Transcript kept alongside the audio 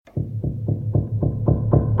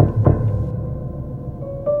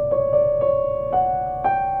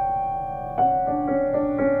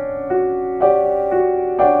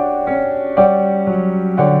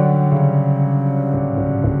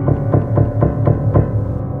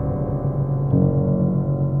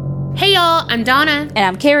I'm Donna. And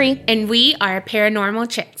I'm Carrie. And we are Paranormal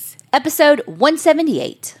Chicks. Episode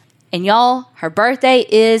 178. And y'all, her birthday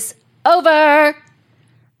is over.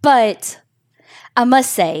 But I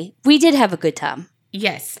must say, we did have a good time.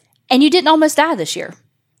 Yes. And you didn't almost die this year.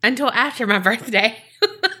 Until after my birthday.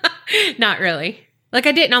 Not really. Like,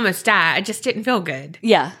 I didn't almost die. I just didn't feel good.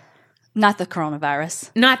 Yeah. Not the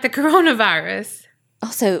coronavirus. Not the coronavirus.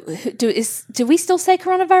 Also, do we still say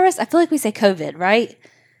coronavirus? I feel like we say COVID, right?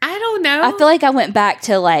 I don't know. I feel like I went back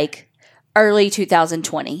to like early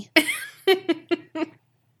 2020.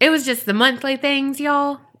 It was just the monthly things,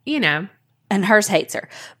 y'all. You know. And hers hates her.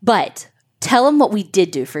 But tell them what we did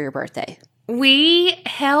do for your birthday. We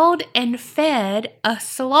held and fed a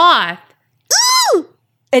sloth. Ooh!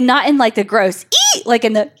 And not in like the gross, like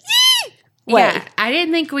in the way. Yeah, I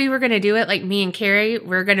didn't think we were going to do it like me and Carrie.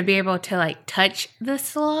 We're going to be able to like touch the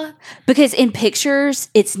sloth. Because in pictures,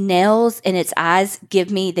 its nails and its eyes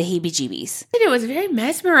give me the heebie-jeebies. And it was very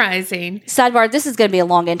mesmerizing. Sidebar, this is going to be a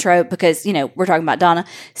long intro because, you know, we're talking about Donna.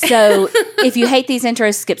 So if you hate these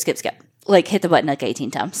intros, skip. Like hit the button like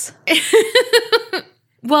 18 times.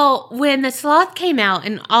 Well, when the sloth came out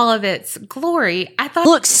in all of its glory, I thought...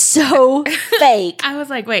 Looks so fake. I was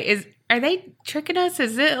like, wait, are they tricking us?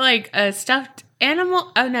 Is it like a stuffed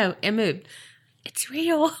animal? Oh, no, it moved. It's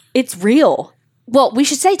real. It's real. Well, we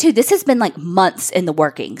should say, too, this has been like months in the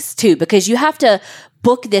workings, too, because you have to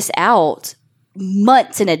book this out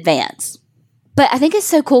months in advance. But I think it's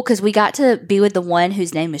so cool because we got to be with the one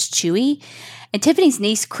whose name is Chewy. And Tiffany's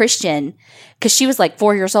niece, Christian, because she was like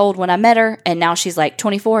 4 years old when I met her, and now she's like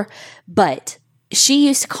 24. But she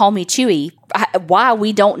used to call me Chewy. Why,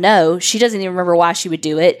 we don't know. She doesn't even remember why she would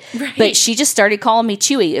do it. Right. But she just started calling me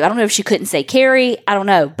Chewy. I don't know if she couldn't say Carrie. I don't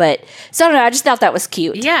know. But so I don't know. I just thought that was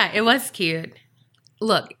cute. Yeah, it was cute.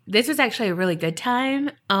 Look, this was actually a really good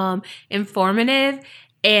time, informative,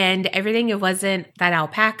 and everything. It wasn't that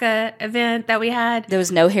alpaca event that we had. There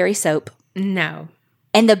was no hairy soap. No.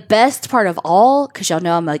 And the best part of all, because y'all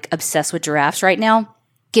know I'm like obsessed with giraffes right now.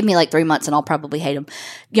 Give me like 3 months and I'll probably hate them.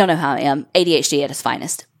 Y'all know how I am. ADHD at its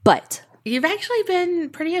finest. But You've actually been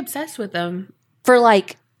pretty obsessed with them. for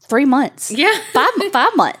like 3 months. Yeah.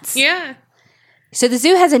 5 months. Yeah. So the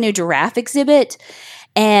zoo has a new giraffe exhibit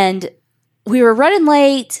and we were running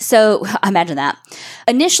late. So imagine that.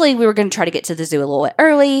 Initially, we were going to try to get to the zoo a little bit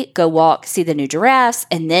early, go walk, see the new giraffes,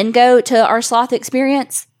 and then go to our sloth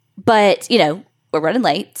experience. But, you know, we're running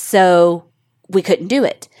late, so we couldn't do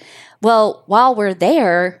it. Well, while we're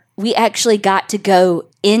there, we actually got to go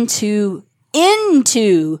into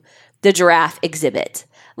the giraffe exhibit.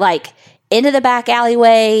 Like, into the back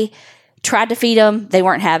alleyway, tried to feed them. They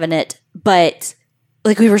weren't having it. But,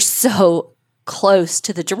 like, we were so close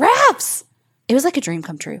to the giraffes. It was like a dream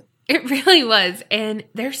come true. It really was. And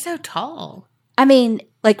they're so tall. I mean,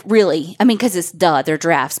 like, really. I mean, because it's they're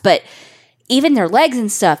giraffes. But even their legs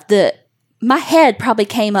and stuff, my head probably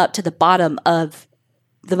came up to the bottom of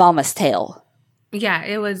the mama's tail. Yeah,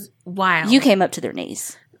 it was wild. You came up to their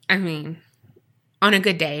knees. I mean, on a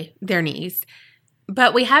good day, their knees.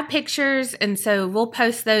 But we have pictures, and so we'll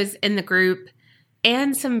post those in the group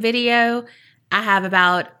and some video. I have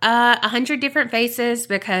about 100 different faces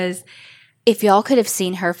because... If y'all could have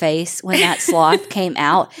seen her face when that sloth came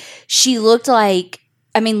out, she looked like,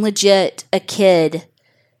 I mean, legit a kid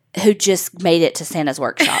who just made it to Santa's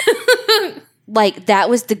workshop. Like, that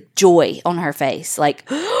was the joy on her face. Like,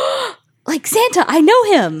 like Santa, I know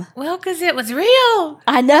him. Well, because it was real.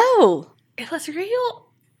 I know. It was real.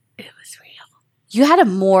 It was real. You had a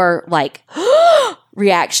more, like,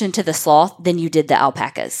 reaction to the sloth than you did the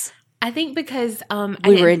alpacas. I think because...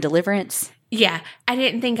 we were in Deliverance. Yeah. I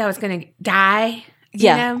didn't think I was going to die.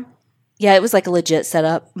 Yeah. You know? Yeah, it was like a legit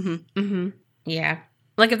setup. Mm-hmm. Mm-hmm. Yeah.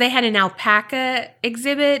 Like, if they had an alpaca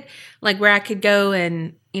exhibit, like, where I could go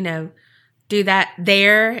and, you know... do that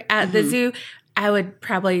there at the zoo, I would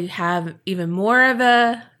probably have even more of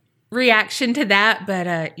a reaction to that.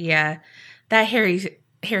 But yeah, that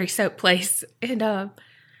hairy soap place, and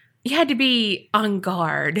you had to be on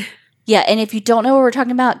guard. Yeah, and if you don't know what we're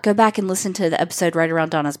talking about, go back and listen to the episode right around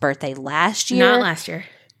Donna's birthday last year. Not last year.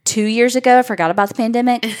 2 years ago. I forgot about the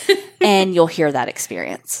pandemic. And you'll hear that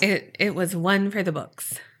experience. It was one for the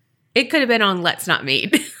books. It could have been on Let's Not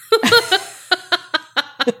Meet.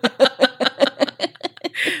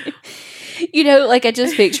 You know, like I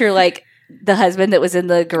just picture like the husband that was in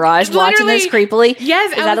the garage watching this creepily.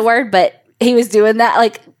 Yes. Is that a word? But he was doing that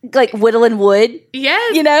like whittling wood.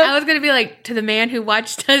 Yes. You know? I was going to be like, to the man who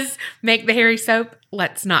watched us make the hairy soap,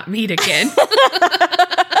 let's not meet again.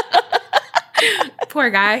 Poor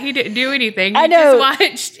guy. He didn't do anything. I know. Just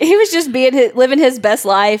watched. He was just living his best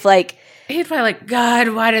life. Like, He's probably like, God,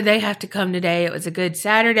 why did they have to come today? It was a good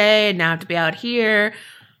Saturday and now I have to be out here.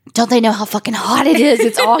 Don't they know how fucking hot it is?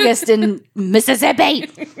 It's August in Mississippi.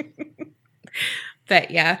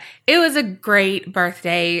 But yeah, it was a great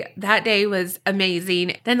birthday. That day was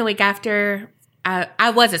amazing. Then the week after,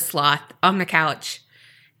 I was a sloth on the couch.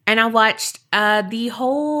 And I watched the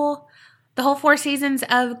whole 4 seasons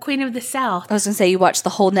of Queen of the South. I was going to say, you watched the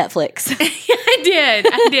whole Netflix. Yeah,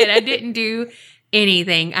 I did. I didn't do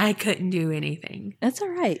anything. I couldn't do anything. That's all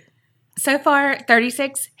right. So far,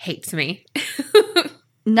 36 hates me.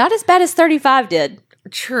 Not as bad as 35 did.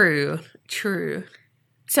 True.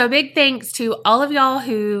 So big thanks to all of y'all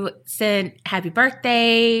who sent happy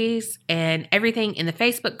birthdays and everything in the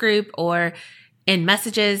Facebook group or in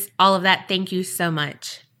messages. All of that. Thank you so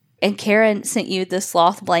much. And Karen sent you the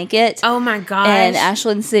sloth blanket. Oh my gosh. And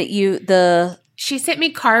Ashlyn sent you the... She sent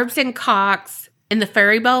me carbs and cocks and the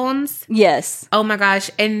furry bones. Yes. Oh my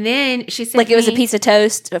gosh. And then she sent Like it was a piece of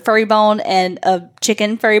toast, a furry bone, and a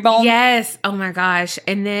chicken furry bone. Yes. Oh my gosh.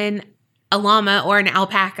 And then a llama or an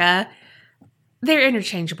alpaca. They're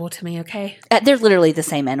interchangeable to me, okay? They're literally the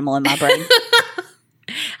same animal in my brain.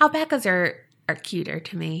 Alpacas are cuter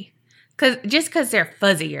to me. Just because they're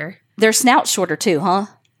fuzzier. Their snout's shorter too, huh?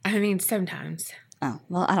 I mean, sometimes. Oh,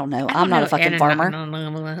 well, I don't know. I'm not a fucking farmer. No.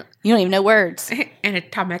 You don't even know words.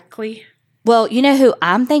 Anatomically. Well, you know who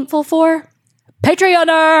I'm thankful for?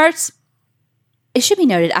 Patreoners! It should be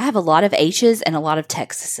noted, I have a lot of H's and a lot of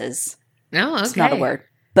Texases. Oh, okay. It's not a word.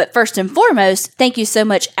 But first and foremost, thank you so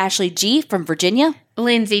much, Ashley G. from Virginia.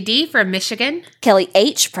 Lindsay D. from Michigan. Kelly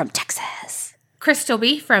H. from Texas. Crystal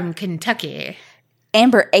B. from Kentucky.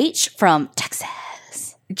 Amber H. from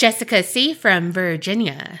Texas. Jessica C. from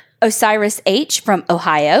Virginia. Osiris H. from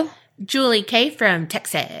Ohio. Julie K. from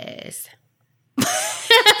Texas. You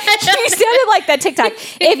sounded like that TikTok.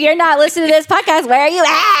 If you're not listening to this podcast, where are you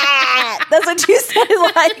at? That's what you sounded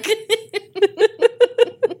like.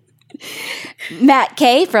 Matt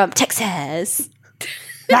K. from Texas.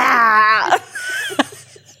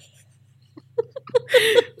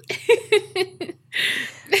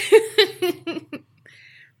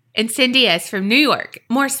 And Cindy S. from New York,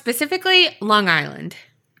 more specifically, Long Island.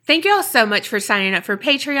 Thank you all so much for signing up for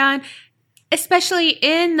Patreon, especially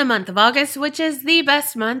in the month of August, which is the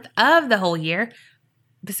best month of the whole year,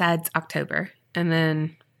 besides October, and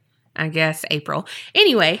then, I guess, April.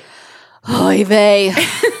 Anyway. Oy vey.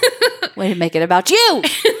 Way to make it about you.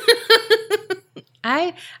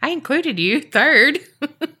 I included you third.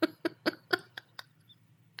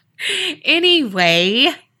 Anyway,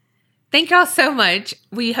 thank y'all so much.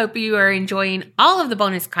 We hope you are enjoying all of the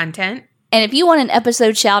bonus content. And if you want an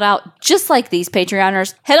episode shout out just like these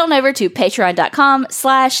Patreoners, head on over to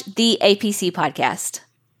patreon.com/the APC podcast.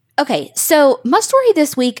 Okay, so my story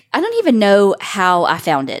this week, I don't even know how I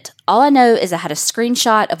found it. All I know is I had a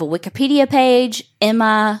screenshot of a Wikipedia page in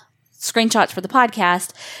my screenshots for the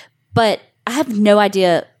podcast, but I have no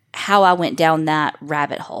idea how I went down that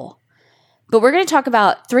rabbit hole. But we're going to talk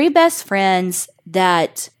about 3 best friends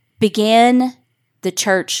that began the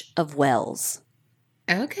Church of Wells.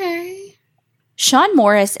 Okay. Sean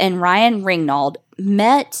Morris and Ryan Ringnauld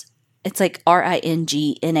met, it's like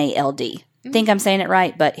Ringnald. I think I'm saying it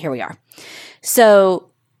right, but here we are.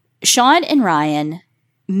 So Sean and Ryan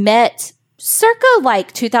met circa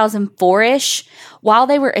like 2004-ish while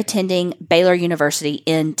they were attending Baylor University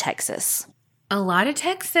in Texas. A lot of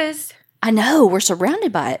Texas. I know, we're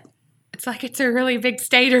surrounded by it. It's like it's a really big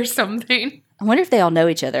state or something. I wonder if they all know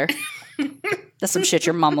each other. That's some shit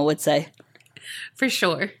your mama would say. For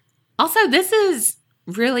sure. Also, this is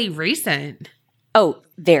really recent. Oh,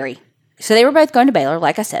 very. So they were both going to Baylor,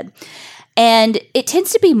 like I said. And it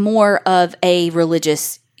tends to be more of a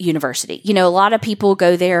religious university. You know, a lot of people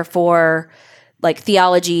go there for like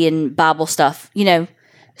theology and Bible stuff, you know.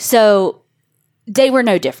 So they were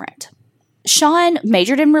no different. Sean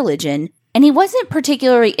majored in religion, and he wasn't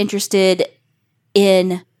particularly interested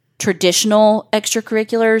in traditional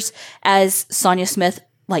extracurriculars, as Sonia Smith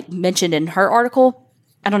like mentioned in her article.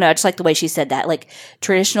 I don't know, I just like the way she said that, like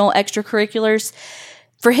traditional extracurriculars.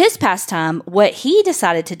 For his pastime, what he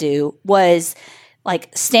decided to do was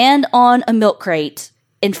like stand on a milk crate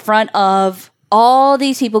in front of all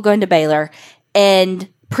these people going to Baylor and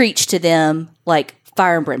preach to them like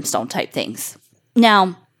fire and brimstone type things.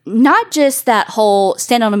 Now, not just that whole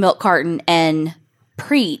stand on a milk carton and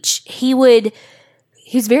preach, he was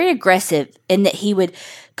very aggressive in that he would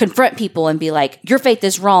confront people and be like, your faith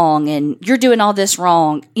is wrong and you're doing all this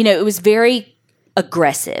wrong. You know, it was very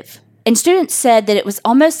aggressive. And students said that it was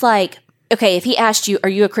almost like, okay, if he asked you, are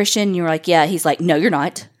you a Christian? And you were like, yeah. He's like, no, you're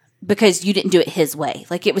not, because you didn't do it his way.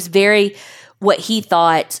 Like it was very what he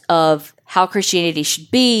thought of how Christianity should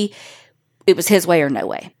be. It was his way or no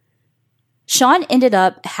way. Sean ended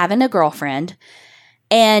up having a girlfriend,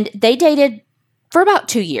 and they dated for about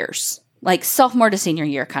 2 years, like sophomore to senior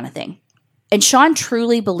year kind of thing. And Sean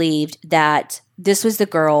truly believed that this was the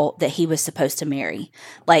girl that he was supposed to marry.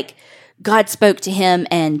 Like, God spoke to him,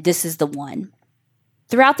 and this is the one.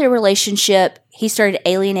 Throughout their relationship, he started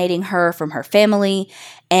alienating her from her family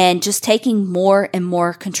and just taking more and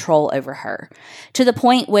more control over her, to the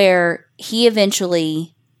point where he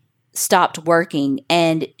eventually stopped working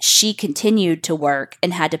and she continued to work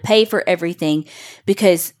and had to pay for everything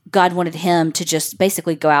because God wanted him to just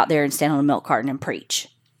basically go out there and stand on a milk carton and preach.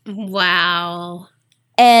 Wow.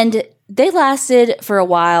 And they lasted for a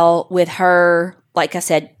while with her, like I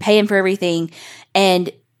said, paying for everything and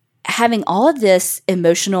having all of this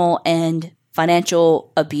emotional and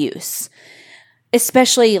financial abuse.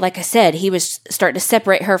 Especially, like I said, he was starting to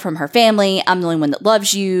separate her from her family. I'm the only one that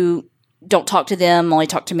loves you. Don't talk to them, only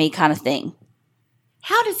talk to me kind of thing.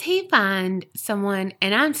 How does he find someone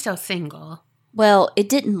and I'm still single? Well, it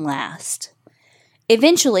didn't last.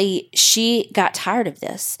 Eventually, she got tired of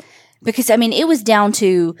this because, I mean, it was down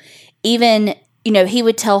to even, he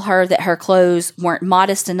would tell her that her clothes weren't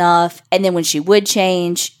modest enough. And then when she would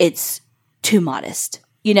change, it's too modest,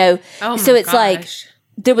 Oh so it's gosh. like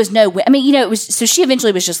there was no way. I mean, it was, so she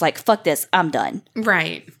eventually was just like, fuck this, I'm done.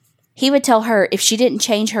 Right. He would tell her if she didn't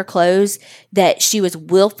change her clothes that she was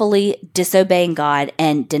willfully disobeying God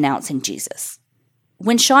and denouncing Jesus.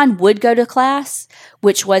 When Sean would go to class,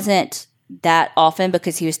 which wasn't that often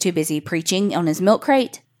because he was too busy preaching on his milk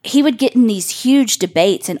crate, he would get in these huge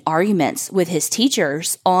debates and arguments with his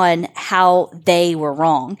teachers on how they were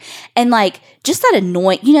wrong. And just that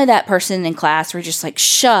annoying, that person in class where you're just like,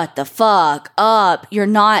 shut the fuck up. You're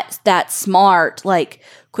not that smart.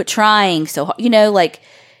 Quit trying. So,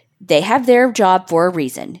 they have their job for a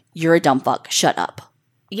reason. You're a dumb fuck. Shut up.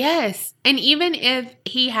 Yes. And even if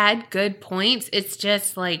he had good points, it's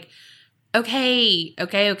just like, okay.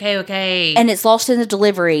 And it's lost in the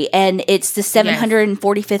delivery. And it's the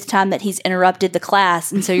 745th time that he's interrupted the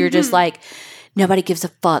class. And so you're just like, nobody gives a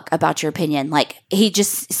fuck about your opinion. He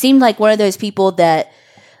just seemed like one of those people that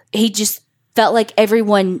he just felt like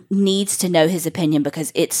everyone needs to know his opinion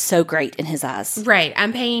because it's so great in his eyes. Right.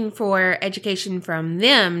 I'm paying for education from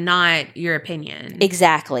them, not your opinion.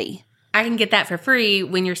 Exactly. I can get that for free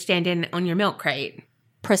when you're standing on your milk crate.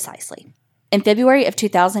 Precisely. In February of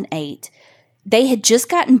 2008, they had just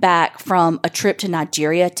gotten back from a trip to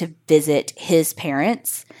Nigeria to visit his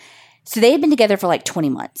parents. So they had been together for 20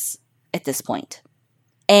 months at this point.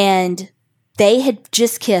 And they had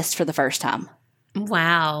just kissed for the first time.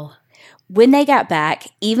 Wow. When they got back,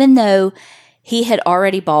 even though he had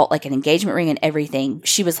already bought an engagement ring and everything,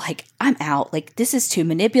 she was like, I'm out. This is too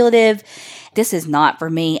manipulative. This is not for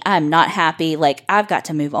me. I'm not happy. I've got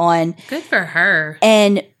to move on. Good for her.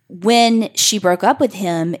 And when she broke up with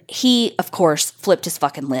him, he, of course, flipped his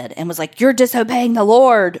fucking lid and was like, you're disobeying the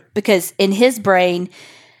Lord. Because in his brain,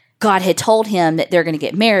 God had told him that they're going to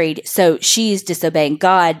get married. So she's disobeying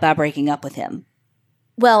God by breaking up with him.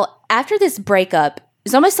 Well, after this breakup,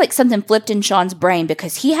 it's almost like something flipped in Sean's brain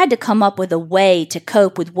because he had to come up with a way to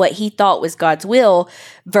cope with what he thought was God's will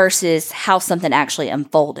versus how something actually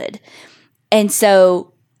unfolded. And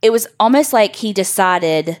so it was almost like he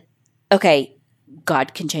decided, okay,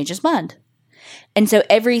 God can change his mind. And so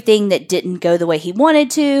everything that didn't go the way he wanted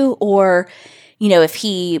to, or, if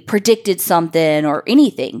he predicted something or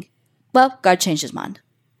anything, well, God changed his mind.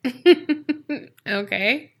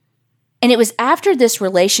 Okay. And it was after this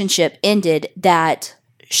relationship ended that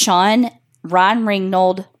Sean, Ryan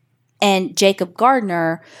Ringnold, and Jacob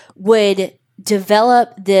Gardner would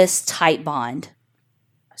develop this tight bond.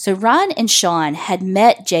 So Ryan and Sean had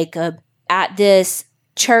met Jacob at this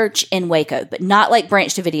church in Waco, but not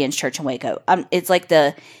Branch Davidian's church in Waco. It's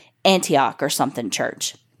the Antioch or something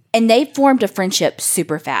church. And they formed a friendship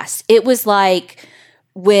super fast. It was like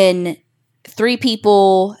when three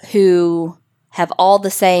people who have all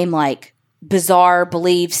the same bizarre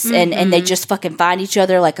beliefs and they just fucking find each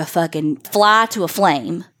other like a fucking fly to a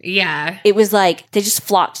flame. Yeah. It was like they just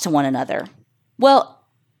flocked to one another. Well,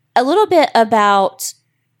 a little bit about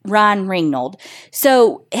Ryan Ringnold.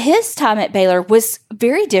 So his time at Baylor was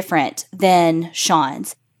very different than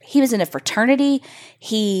Sean's. He was in a fraternity.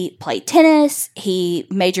 He played tennis. He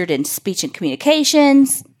majored in speech and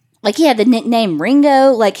communications. He had the nickname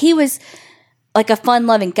Ringo. He was a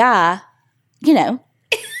fun-loving guy,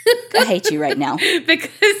 I hate you right now.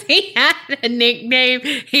 Because he had a nickname,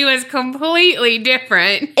 he was completely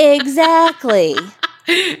different. Exactly.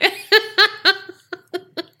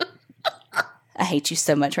 I hate you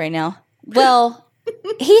so much right now. Well,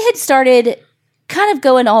 he had started kind of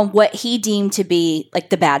going on what he deemed to be like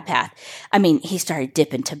the bad path. I mean, he started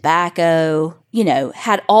dipping tobacco,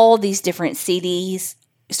 had all these different CDs,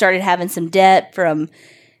 started having some debt from,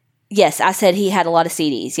 yes, I said he had a lot of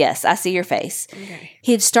CDs. Yes, I see your face. Okay.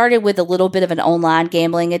 He had started with a little bit of an online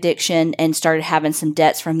gambling addiction and started having some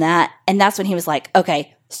debts from that. And that's when he was like,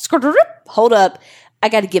 okay, hold up. I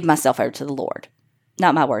got to give myself over to the Lord.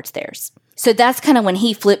 Not my words, theirs. So that's kind of when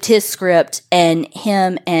he flipped his script and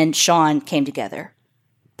him and Sean came together.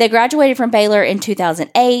 They graduated from Baylor in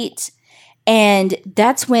 2008, and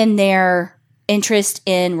that's when their interest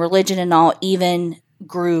in religion and all even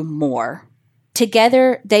grew more.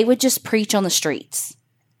 Together, they would just preach on the streets.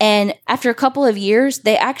 And after a couple of years,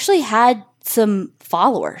 they actually had some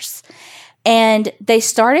followers. And they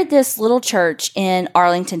started this little church in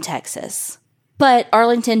Arlington, Texas. But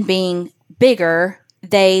Arlington being bigger,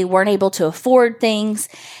 they weren't able to afford things.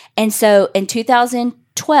 And so in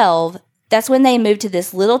 2012, that's when they moved to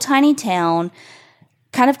this little tiny town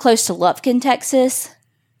kind of close to Lufkin, Texas,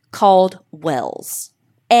 called Wells.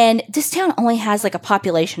 And this town only has like a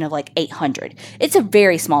population of like 800. It's a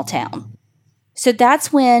very small town. So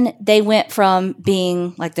that's when they went from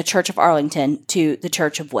being like the Church of Arlington to the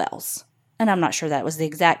Church of Wells. And I'm not sure that was the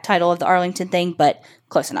exact title of the Arlington thing, but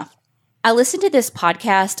close enough. I listened to this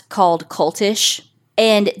podcast called Cultish,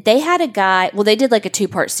 and they had a guy, well, they did like a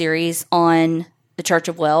 2-part series on the Church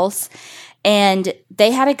of Wells, and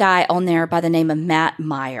they had a guy on there by the name of Matt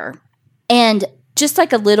Meyer. And just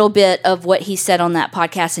like a little bit of what he said on that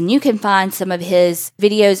podcast, and you can find some of his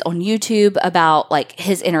videos on YouTube about like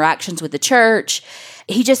his interactions with the church.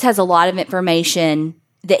 He just has a lot of information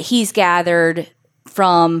that he's gathered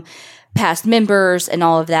from past members and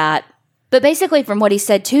all of that. But basically, from what he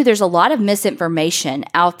said, too, there's a lot of misinformation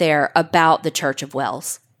out there about the Church of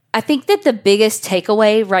Wells. I think that the biggest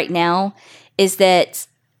takeaway right now is that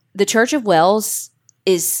the Church of Wells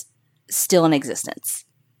is still in existence.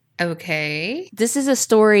 Okay. This is a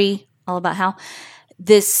story all about how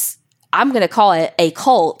this, I'm going to call it a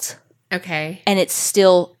cult. Okay. And it's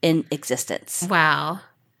still in existence. Wow.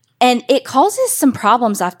 And it causes some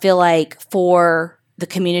problems, I feel like, for the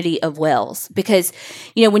community of Wells, because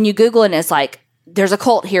when you Google it, and it's like there's a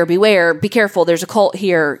cult here, beware, be careful, there's a cult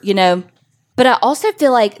here, but I also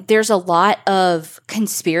feel like there's a lot of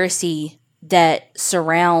conspiracy that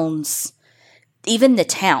surrounds even the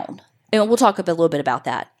town, and we'll talk a little bit about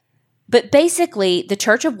that. But basically, the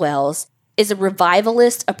Church of Wells is a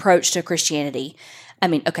revivalist approach to Christianity. I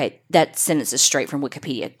mean, okay, that sentence is straight from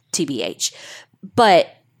Wikipedia, TBH, but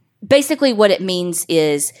basically what it means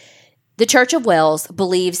is the Church of Wells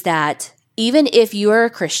believes that even if you are a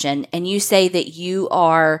Christian and you say that you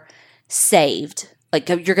are saved, like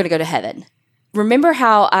you're going to go to heaven. Remember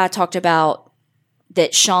how I talked about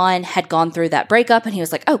that Sean had gone through that breakup and he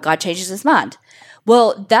was like, oh, God changes his mind.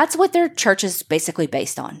 Well, that's what their church is basically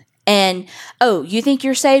based on. And, oh, you think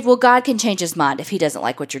you're saved? Well, God can change his mind if he doesn't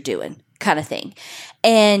like what you're doing, kind of thing.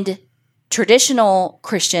 And traditional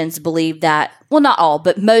Christians believe that, well, not all,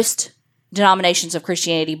 but most denominations of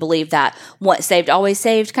Christianity believe that once saved, always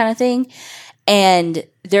saved kind of thing. And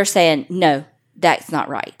they're saying, no, that's not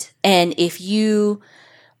right. And if you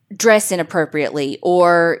dress inappropriately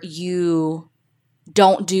or you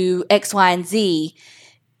don't do X, Y, and Z,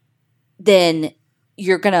 then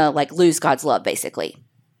you're going to like lose God's love, basically.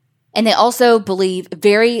 And they also believe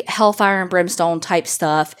very hellfire and brimstone type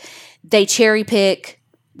stuff. They cherry pick,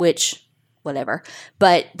 which, whatever,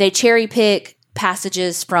 but they cherry pick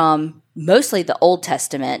passages from mostly the Old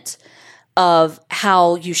Testament of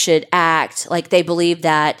how you should act. Like they believe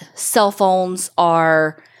that cell phones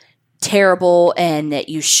are terrible and that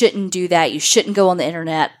you shouldn't do that. You shouldn't go on the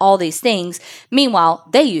internet, all these things. Meanwhile,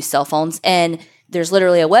 they use cell phones, and there's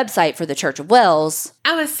literally a website for the Church of Wells.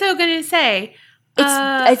 I was so going to say.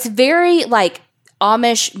 It's very like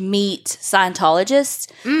Amish meet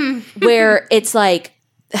Scientologists, where it's like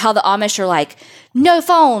how the Amish are like, no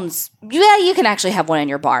phones. Yeah, you can actually have one in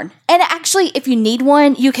your barn. And actually, if you need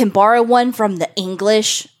one, you can borrow one from the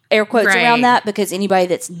English, air quotes around that, because anybody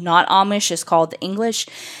that's not Amish is called the English.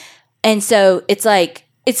 And so it's like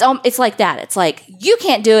that. It's like, you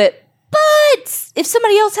can't do it, but if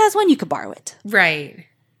somebody else has one, you can borrow it. Right.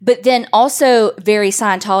 But then also very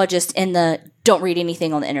Scientologist in the don't read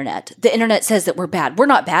anything on the internet. The internet says that we're bad. We're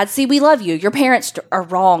not bad. See, we love you. Your parents are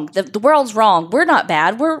wrong. The world's wrong. We're not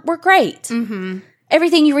bad. We're great. Mm-hmm.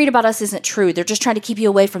 Everything you read about us isn't true. They're just trying to keep you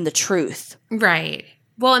away from the truth. Right.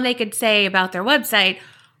 Well, and they could say about their website,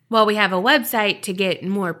 well, we have a website to get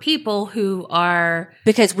more people who are...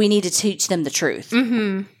 Because we need to teach them the truth.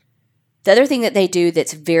 Mm-hmm. The other thing that they do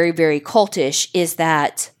that's very, very cultish is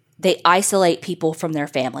that They isolate people from their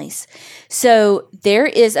families. So there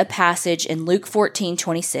is a passage in Luke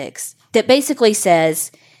 14:26 that basically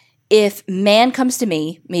says, if man comes to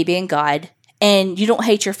me being God, and you don't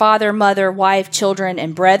hate your father, mother, wife, children,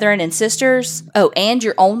 and brethren and sisters, and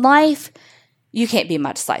your own life, you can't be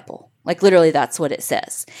my disciple. Like literally that's what it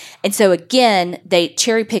says. And so again, they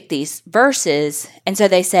cherry pick these verses. And so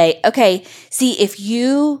they say, okay, see, if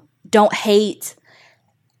you don't hate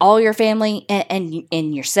all your family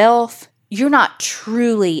and yourself, you're not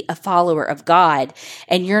truly a follower of God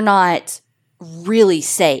and you're not really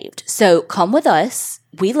saved. So come with us.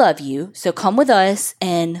 We love you. So come with us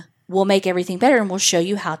and we'll make everything better and we'll show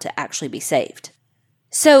you how to actually be saved.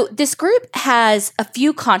 So this group has a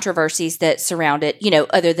few controversies that surround it,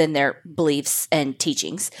 other than their beliefs and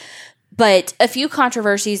teachings, but a few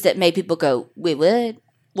controversies that made people go, wait, what?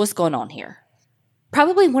 What's going on here?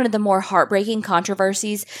 Probably one of the more heartbreaking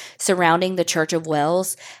controversies surrounding the Church of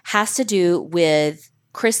Wells has to do with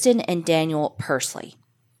Kristen and Daniel Pursley.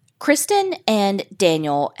 Kristen and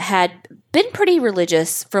Daniel had been pretty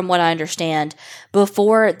religious, from what I understand,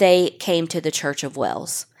 before they came to the Church of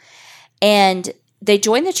Wells. And they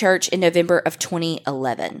joined the church in November of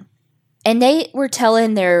 2011. And they were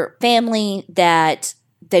telling their family that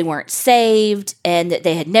they weren't saved and that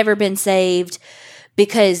they had never been saved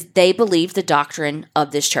because they believed the doctrine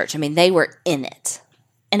of this church. I mean, they were in it.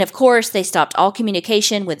 And of course, they stopped all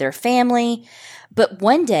communication with their family. But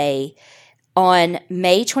one day, on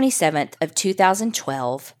May 27th of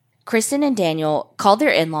 2012, Kristen and Daniel called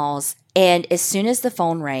their in-laws, and as soon as the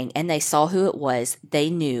phone rang and they saw who it was, they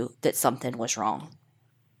knew that something was wrong.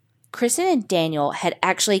 Kristen and Daniel had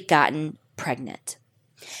actually gotten pregnant.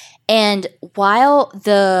 And while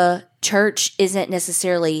the church isn't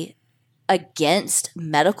necessarily against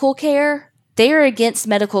medical care, they are against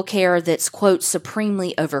medical care that's, quote,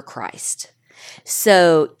 supremely over Christ.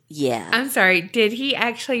 So, yeah. I'm sorry. Did he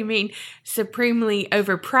actually mean supremely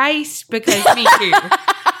overpriced? Because me too.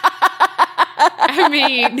 I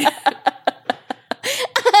mean,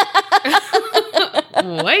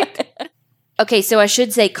 what? Okay, so I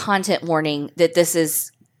should say content warning that this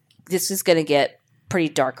is going to get pretty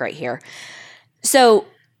dark right here. So,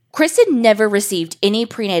 Kristen never received any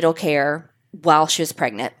prenatal care while she was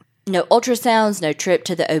pregnant. No ultrasounds, no trip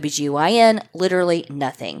to the OBGYN, literally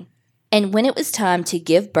nothing. And when it was time to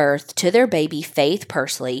give birth to their baby, Faith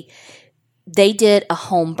Pursley, they did a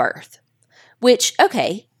home birth. Which,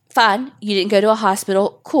 okay, fine, you didn't go to a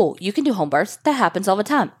hospital, cool, you can do home births, that happens all the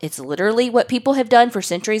time. It's literally what people have done for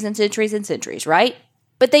centuries and centuries and centuries, right?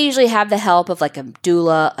 But they usually have the help of like a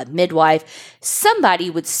doula, a midwife, somebody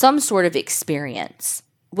with some sort of experience.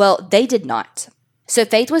 Well, they did not. So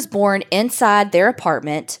Faith was born inside their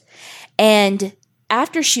apartment, and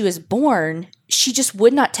after she was born, she just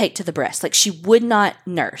would not take to the breast. Like, she would not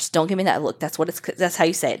nurse. Don't give me that look. That's how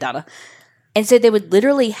you say it, Donna. And so they would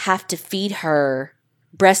literally have to feed her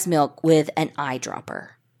breast milk with an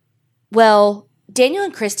eyedropper. Well, Daniel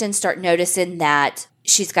and Kristen start noticing that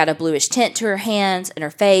she's got a bluish tint to her hands and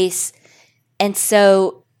her face. And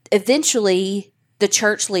so eventually the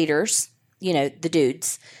church leaders, the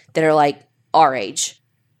dudes that are like our age,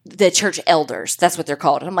 the church elders, that's what they're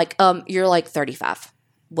called. And I'm like, you're like 35,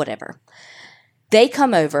 whatever. They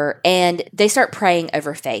come over and they start praying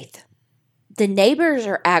over Faith. The neighbors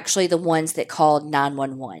are actually the ones that called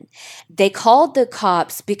 911. They called the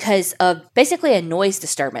cops because of basically a noise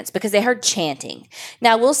disturbance, because they heard chanting.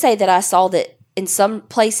 Now, I will say that I saw that in some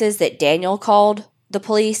places that Daniel called the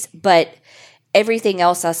police, but everything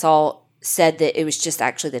else I saw said that it was just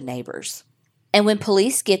actually the neighbors. And when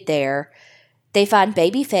police get there, they find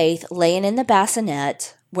baby Faith laying in the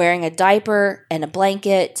bassinet, wearing a diaper and a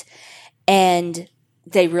blanket, and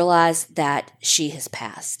they realize that she has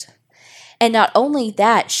passed. And not only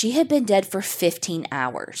that, she had been dead for 15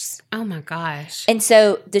 hours. Oh my gosh. And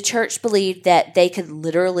so the church believed that they could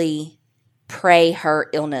literally pray her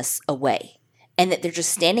illness away, and that they're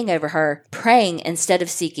just standing over her praying instead of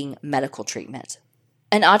seeking medical treatment.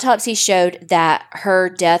 An autopsy showed that her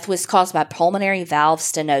death was caused by pulmonary valve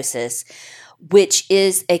stenosis, which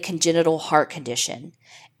is a congenital heart condition,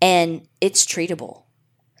 and it's treatable.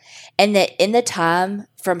 And that in the time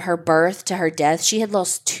from her birth to her death, she had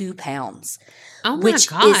lost 2 pounds,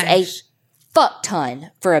 which is a fuck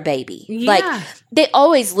ton for a baby. Yeah. Like, they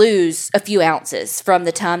always lose a few ounces from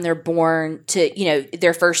the time they're born to,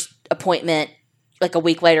 their first appointment, like a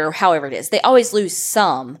week later, or however it is. They always lose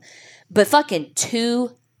some, but fucking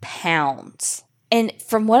 2 pounds. And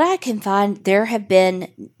from what I can find, there have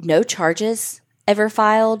been no charges ever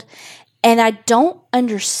filed. And I don't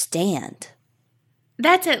understand.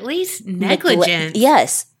 That's at least negligence.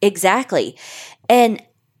 Yes, exactly. And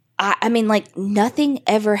I mean, like, nothing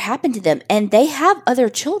ever happened to them. And they have other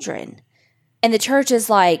children. And the church is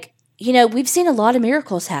like, we've seen a lot of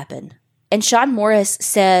miracles happen. And Sean Morris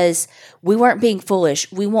says, we weren't being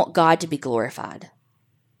foolish. We want God to be glorified.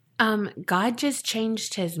 God just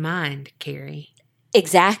changed his mind, Carrie.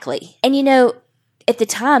 Exactly. And at the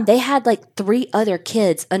time, they had like 3 other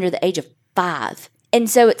kids under the age of 5. And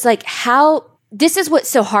so it's like, this is what's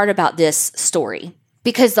so hard about this story.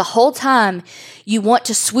 Because the whole time you want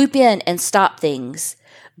to swoop in and stop things.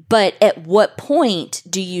 But at what point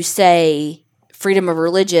do you say freedom of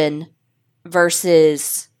religion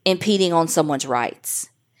versus impeding on someone's rights?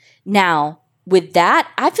 Now, with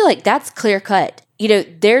that, I feel like that's clear cut.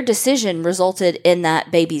 Their decision resulted in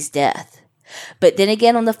that baby's death. But then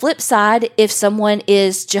again, on the flip side, if someone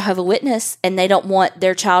is Jehovah's Witness and they don't want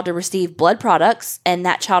their child to receive blood products and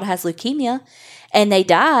that child has leukemia and they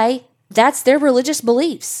die, that's their religious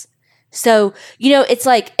beliefs. So, it's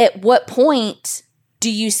like, at what point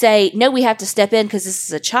do you say, no, we have to step in because this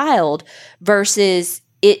is a child versus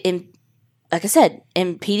it, like I said,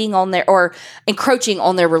 impeding on or encroaching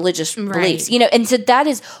on their religious beliefs, and so that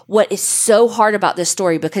is what is so hard about this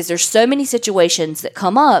story, because there's so many situations that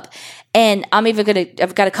come up, and I've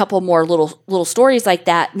got a couple more little stories like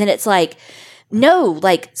that. And then it's like, no,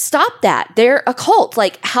 like, stop that. They're a cult.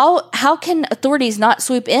 Like, how can authorities not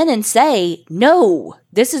swoop in and say, no,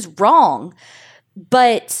 this is wrong?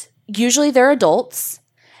 But usually they're adults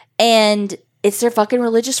and it's their fucking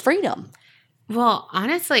religious freedom. Well,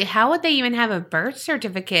 honestly, how would they even have a birth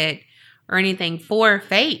certificate or anything for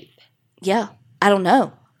faith? Yeah, I don't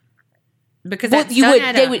know. Because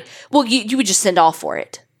you would just send off for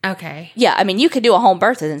it. Okay. Yeah, I mean, you could do a home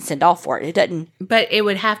birth and then send off for it. It doesn't. But it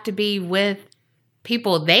would have to be with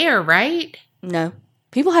people there, right? No.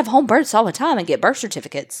 People have home births all the time and get birth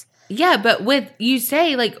certificates. Yeah, but with a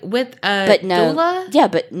doula? Yeah,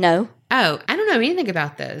 but no. Oh, I don't know anything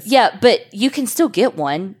about this. Yeah, but you can still get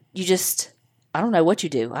one. You just, I don't know what you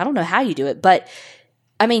do. I don't know how you do it. But,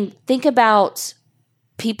 I mean, think about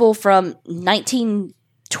people from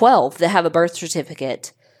 1912 that have a birth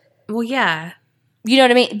certificate. Well, yeah. You know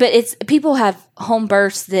what I mean? But people have home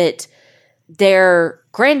births that their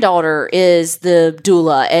granddaughter is the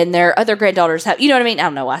doula and their other granddaughters have, you know what I mean? I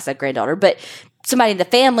don't know why I said granddaughter, but somebody in the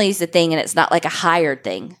family is the thing, and it's not like a hired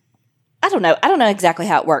thing. I don't know. I don't know exactly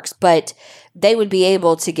how it works, but they would be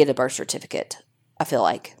able to get a birth certificate, I feel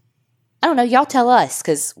like. I don't know. Y'all tell us,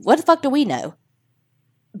 because what the fuck do we know?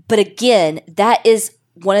 But again, that is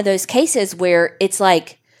one of those cases where it's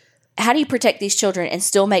like, how do you protect these children and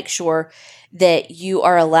still make sure that you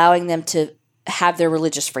are allowing them to have their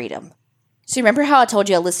religious freedom? So remember how I told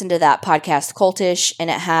you I listened to that podcast, Cultish, and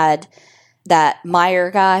it had that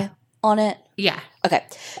Meyer guy on it? Yeah. Okay.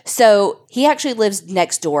 So he actually lives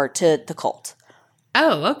next door to the cult.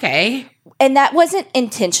 Oh, okay. And that wasn't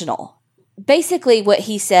intentional. Basically what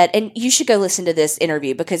he said, and you should go listen to this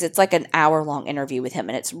interview because it's like an hour-long interview with him,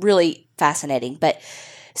 and it's really fascinating. But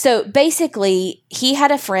so basically he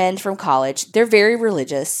had a friend from college. They're very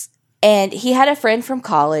religious. And he had a friend from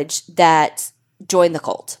college that joined the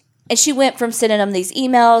cult. And she went from sending him these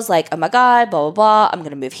emails like, oh my God, blah, blah, blah, I'm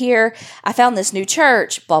going to move here. I found this new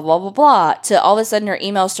church, blah, blah, blah, blah, to all of a sudden her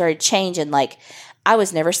emails started changing like, I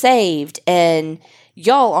was never saved and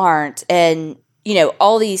y'all aren't. And,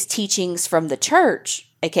 all these teachings from the church,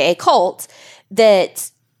 aka cult, that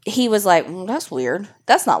he was like, that's weird.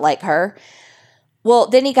 That's not like her. Well,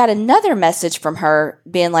 then he got another message from her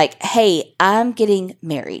being like, hey, I'm getting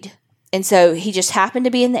married. And so he just happened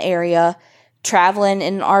to be in the area traveling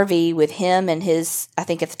in an RV with him and his, I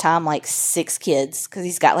think at the time, like 6 kids, because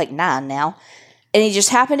he's got like 9 now. And he just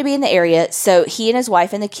happened to be in the area. So he and his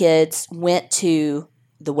wife and the kids went to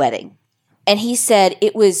the wedding. And he said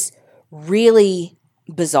it was really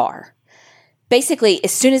bizarre. Basically,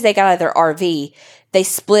 as soon as they got out of their RV, they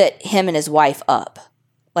split him and his wife up.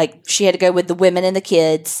 Like, she had to go with the women and the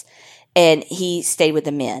kids, and he stayed with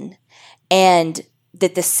the men. And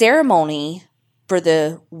that the ceremony for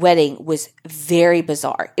the wedding was very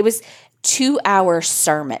bizarre. It was 2-hour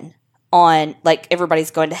sermon on, like,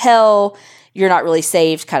 everybody's going to hell, you're not really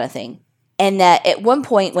saved kind of thing. And that at one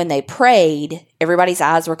point when they prayed, everybody's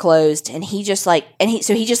eyes were closed, and he just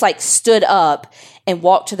stood up and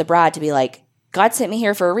walked to the bride to be like, God sent me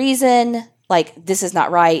here for a reason. Like, this is not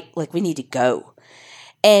right. Like, we need to go.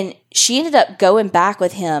 And she ended up going back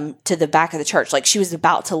with him to the back of the church. Like, she was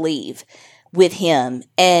about to leave with him.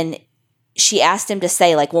 And she asked him to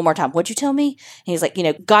say, like, one more time, what'd you tell me? And he was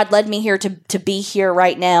like, God led me here to be here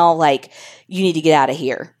right now. Like, you need to get out of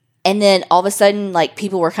here. And then all of a sudden, like,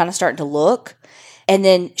 people were kind of starting to look. And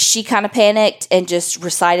then she kind of panicked and just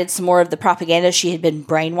recited some more of the propaganda she had been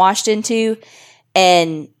brainwashed into.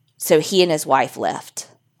 And so he and his wife left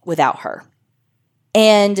without her.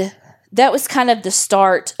 And that was kind of the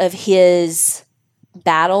start of his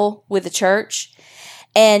battle with the church.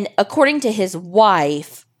 And according to his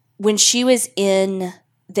wife, when she was in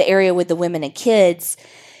the area with the women and kids,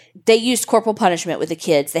 they used corporal punishment with the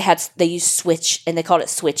kids. They used switch, and they called it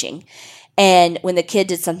switching. And when the kid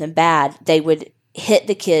did something bad, they would hit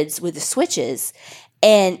the kids with the switches.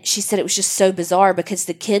 And she said it was just so bizarre because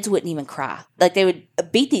the kids wouldn't even cry. Like, they would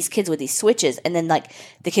beat these kids with these switches, and then like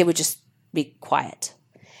the kid would just be quiet.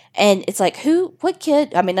 And it's like, what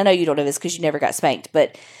kid? I mean, I know you don't know this because you never got spanked,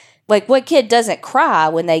 but like, what kid doesn't cry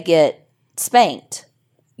when they get spanked,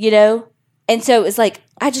 you know? And so it's like,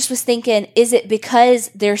 I just was thinking, is it because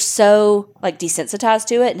they're so like desensitized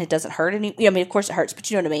to it and it doesn't hurt any? I mean, of course it hurts,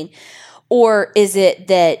 but you know what I mean? Or is it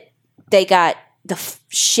that they got the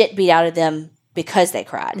shit beat out of them because they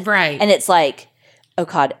cried? Right. And it's like, oh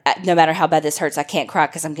God, no matter how bad this hurts, I can't cry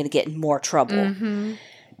because I'm going to get in more trouble. Mm-hmm.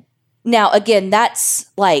 Now, again, that's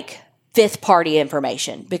like fifth party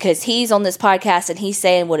information because he's on this podcast and he's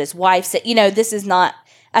saying what his wife said. You know, this is not,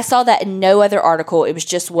 I saw that in no other article. It was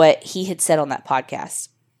just what he had said on that podcast.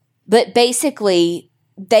 But basically,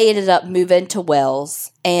 they ended up moving to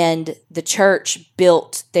Wells, and the church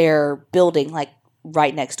built their building like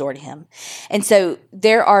right next door to him. And so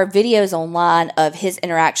there are videos online of his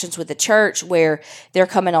interactions with the church where they're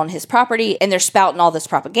coming on his property and they're spouting all this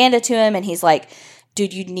propaganda to him. And he's like,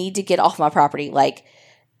 dude, you need to get off my property. Like,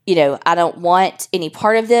 you know, I don't want any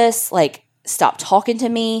part of this. Like, stop talking to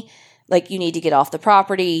me. Like, you need to get off the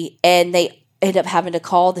property. And they end up having to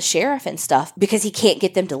call the sheriff and stuff because he can't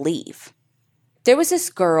get them to leave. There was this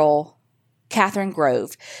girl, Catherine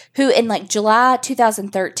Grove, who in like July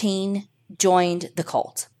 2013 joined the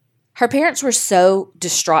cult. Her parents were so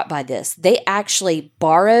distraught by this. They actually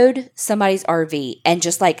borrowed somebody's RV and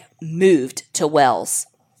just like moved to Wells.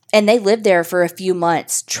 And they lived there for a few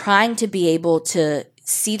months trying to be able to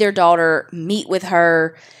see their daughter, meet with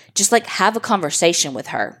her, just like have a conversation with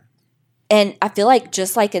her. And I feel like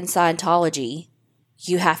just like in Scientology,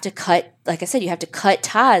 you have to cut, like I said, you have to cut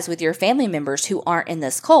ties with your family members who aren't in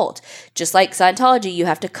this cult. Just like Scientology, you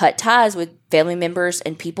have to cut ties with family members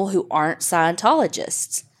and people who aren't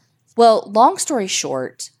Scientologists. Well, long story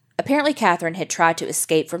short, apparently Catherine had tried to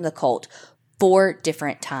escape from the cult 4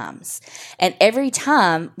 different times. And every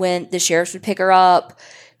time when the sheriffs would pick her up,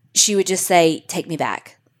 she would just say, take me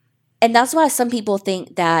back. And that's why some people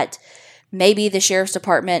think that maybe the sheriff's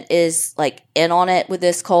department is like in on it with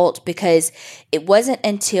this cult, because it wasn't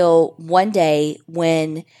until one day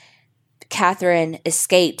when Catherine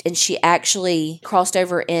escaped and she actually crossed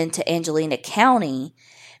over into Angelina County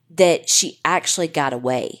that she actually got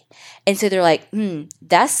away. And so they're like,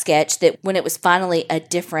 that's sketch, that when it was finally a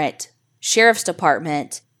different sheriff's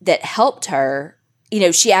department that helped her, you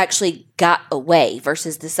know, she actually got away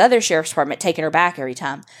versus this other sheriff's department taking her back every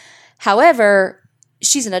time. However,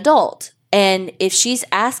 she's an adult. And if she's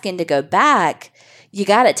asking to go back, you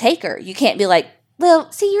got to take her. You can't be like, well,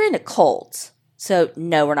 see, you're in a cult, so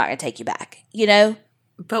no, we're not going to take you back, you know?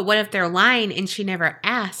 But what if they're lying and she never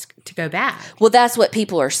asked to go back? Well, that's what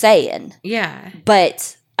people are saying. Yeah.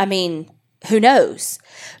 But, I mean, who knows?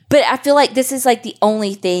 But I feel like this is like the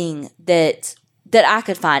only thing that I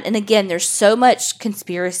could find. And again, there's so much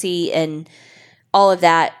conspiracy and all of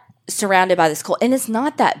that surrounded by this cult. And it's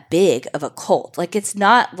not that big of a cult. Like, it's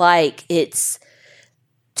not like it's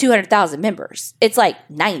 200,000 members. It's like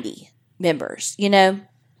 90 members, you know?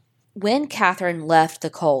 When Catherine left the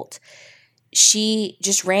cult, she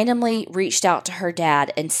just randomly reached out to her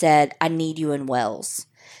dad and said, I need you in Wells.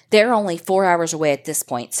 They're only 4 hours away at this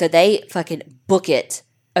point, so they fucking book it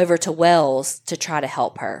over to Wells to try to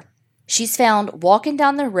help her. She's found walking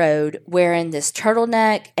down the road wearing this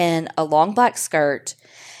turtleneck and a long black skirt,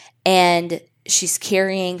 and she's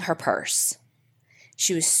carrying her purse.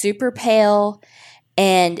 She was super pale,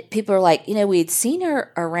 and people are like, you know, we had seen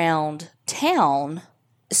her around town,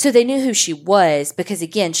 so they knew who she was because,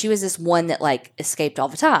 again, she was this one that, like, escaped all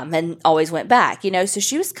the time and always went back, you know, so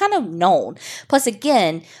she was kind of known. Plus,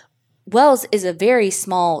 again, Wells is a very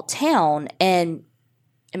small town, and,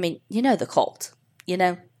 I mean, you know the cult, you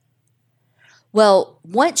know? Well,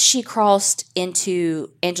 once she crossed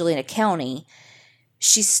into Angelina County,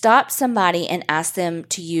 she stopped somebody and asked them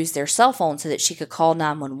to use their cell phone so that she could call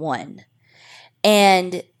 911.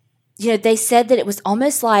 And, you know, they said that it was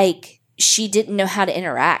almost like she didn't know how to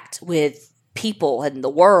interact with people and the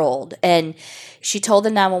world. And she told the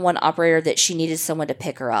 911 operator that she needed someone to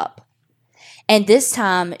pick her up. And this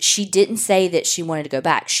time, she didn't say that she wanted to go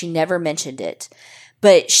back. She never mentioned it.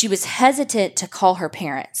 But she was hesitant to call her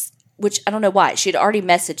parents, which I don't know why. She had already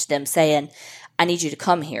messaged them saying, I need you to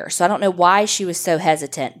come here. So I don't know why she was so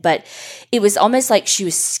hesitant. But it was almost like she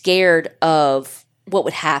was scared of what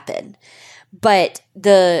would happen. But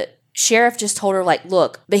the sheriff just told her, like,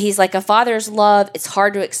 look, but he's like, a father's love, it's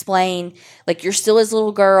hard to explain. Like, you're still his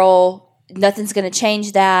little girl. Nothing's going to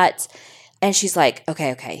change that. And she's like,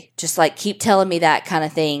 okay. Just like, keep telling me that kind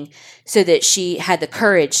of thing, so that she had the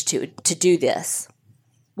courage to do this.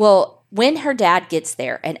 Well, when her dad gets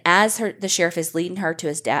there, and as the sheriff is leading her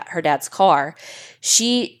to her dad's car,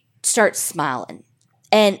 she starts smiling.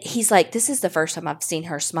 And he's like, this is the first time I've seen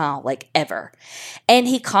her smile, like, ever. And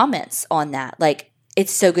he comments on that, like,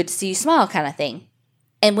 it's so good to see you smile kind of thing.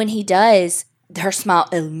 And when he does, her smile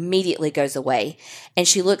immediately goes away. And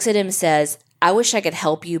she looks at him and says, I wish I could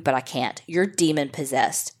help you, but I can't. You're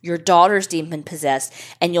demon-possessed. Your daughter's demon-possessed,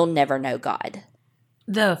 and you'll never know God.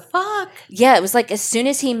 The fuck? Yeah, it was like as soon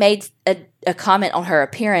as he made a comment on her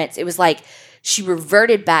appearance, it was like she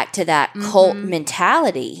reverted back to that cult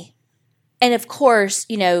mentality. And of course,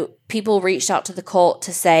 you know, people reached out to the cult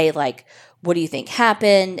to say, like, what do you think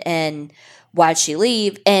happened and why'd she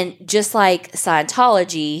leave? And just like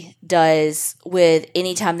Scientology does with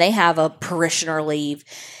anytime they have a parishioner leave,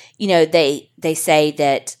 you know, they say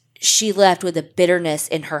that she left with a bitterness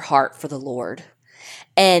in her heart for the Lord.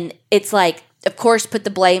 And it's like, of course, put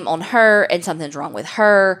the blame on her and something's wrong with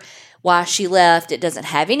her. Why she left, it doesn't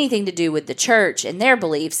have anything to do with the church and their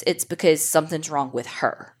beliefs. It's because something's wrong with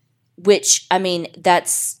her. Which, I mean,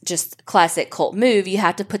 that's just classic cult move. You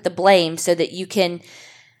have to put the blame so that you can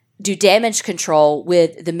do damage control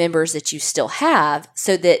with the members that you still have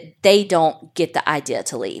so that they don't get the idea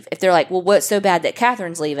to leave. If they're like, well, what's so bad that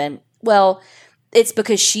Catherine's leaving? Well, it's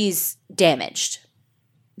because she's damaged.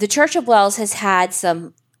 The Church of Wells has had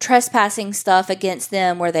some trespassing stuff against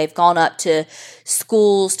them where they've gone up to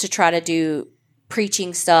schools to try to do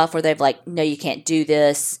preaching stuff where they've like, no, you can't do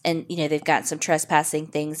this. And, you know, they've gotten some trespassing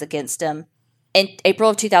things against them. In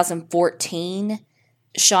April of 2014,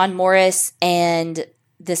 Sean Morris and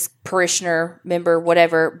this parishioner member,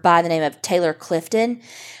 whatever, by the name of Taylor Clifton,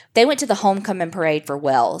 they went to the homecoming parade for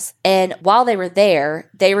Wells. And while they were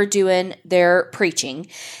there, they were doing their preaching,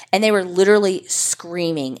 and they were literally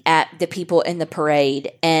screaming at the people in the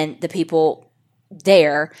parade and the people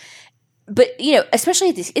there. But, you know,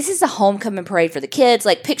 especially this is a homecoming parade for the kids.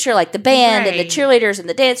 Like, picture, like, the band and the cheerleaders and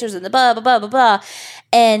the dancers and the blah, blah, blah, blah, blah.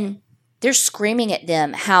 And they're screaming at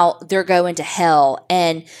them how they're going to hell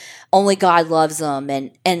and only God loves them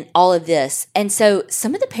and all of this. And so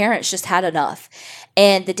some of the parents just had enough.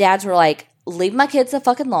 And the dads were like, leave my kids the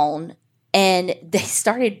fucking alone. And they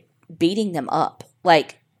started beating them up.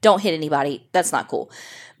 Like, don't hit anybody. That's not cool.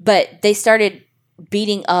 But they started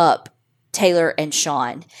beating up Taylor and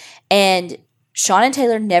Sean. And Sean and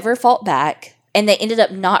Taylor never fought back. And they ended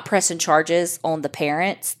up not pressing charges on the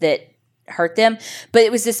parents that hurt them. But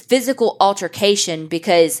it was this physical altercation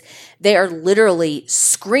because they are literally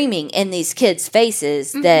screaming in these kids'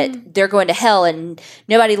 faces that they're going to hell and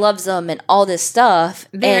nobody loves them and all this stuff.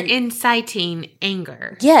 They're inciting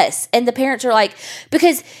anger. Yes. And the parents are like,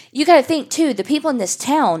 because you got to think too, the people in this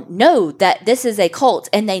town know that this is a cult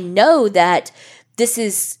and they know that this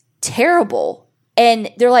is terrible.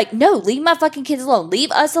 And they're like, no, leave my fucking kids alone.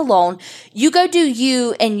 Leave us alone. You go do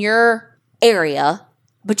you in your area,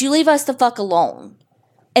 but you leave us the fuck alone.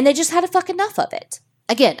 And they just had a fuck enough of it.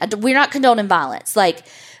 Again, we're not condoning violence. Like,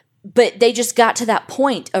 but they just got to that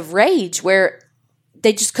point of rage where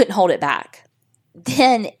they just couldn't hold it back.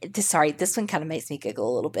 Then, sorry, this one kind of makes me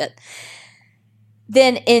giggle a little bit.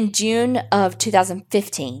 Then in June of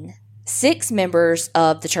 2015, 6 members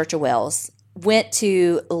of the Church of Wells went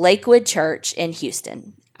to Lakewood Church in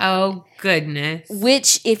Houston. Oh, goodness.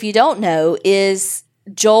 Which, if you don't know, is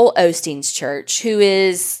Joel Osteen's church, who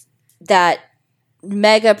is that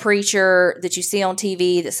mega preacher that you see on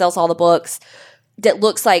TV that sells all the books, that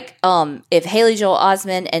looks like if Haley Joel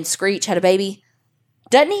Osment and Screech had a baby.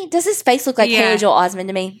 Doesn't he? Does his face look like Haley Joel Osment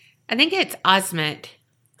to me? I think it's Osment.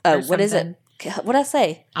 Oh, what is it? What did I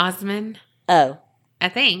say? Osmond. Oh. I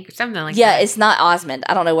think. Something like that. Yeah, it's not Osmond.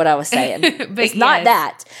 I don't know what I was saying. It's not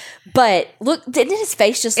that. But look, didn't his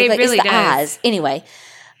face just look like really it's the eyes? Anyway.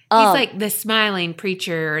 He's like the smiling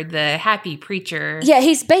preacher, or the happy preacher. Yeah,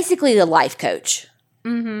 he's basically the life coach.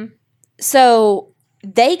 Mm-hmm. So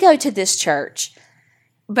they go to this church.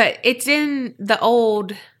 But it's in the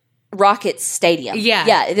old Rockets Stadium. Yeah.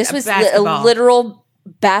 Yeah, this was a literal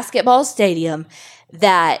basketball stadium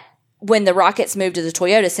that when the Rockets moved to the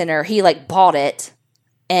Toyota Center, he like bought it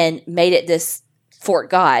and made it this Fort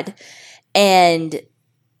God. And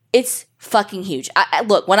it's fucking huge.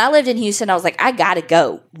 Look, when I lived in Houston, I was like, I gotta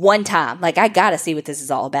go one time. Like, I gotta see what this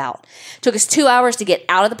is all about. It took us 2 hours to get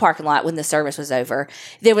out of the parking lot when the service was over.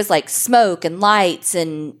 There was like smoke and lights,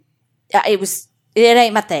 and it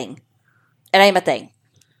ain't my thing. It ain't my thing.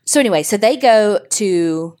 So anyway, so they go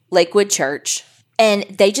to Lakewood Church, and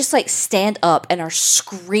they just like stand up and are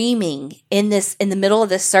screaming in the middle of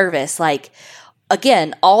this service, like,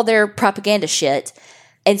 again, all their propaganda shit.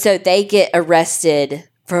 And so they get arrested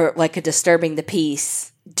for like a disturbing the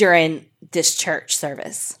peace during this church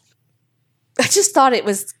service. I just thought it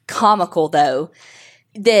was comical, though,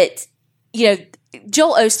 that,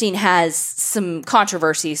 Joel Osteen has some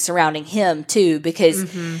controversies surrounding him too, because,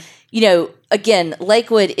 again,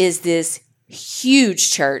 Lakewood is this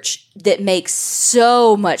huge church that makes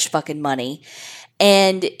so much fucking money.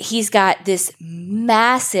 And he's got this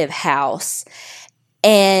massive house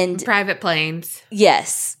and private planes.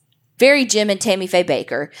 Yes. Very Jim and Tammy Faye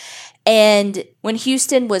Baker. And when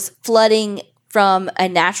Houston was flooding from a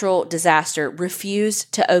natural disaster,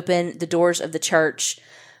 refused to open the doors of the church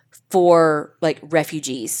for like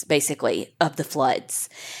refugees, basically, of the floods.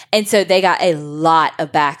 And so they got a lot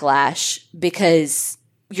of backlash because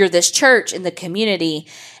you're this church in the community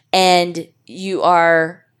and you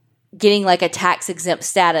are getting like a tax exempt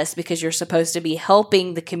status because you're supposed to be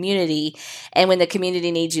helping the community. And when the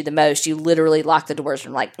community needs you the most, you literally lock the doors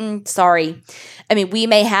and like, sorry. I mean, we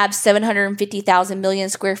may have 750,000 million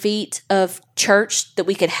square feet of church that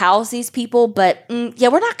we could house these people, but yeah,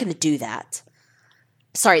 we're not going to do that.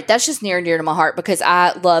 Sorry, that's just near and dear to my heart because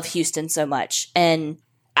I love Houston so much. And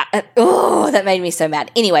that made me so mad.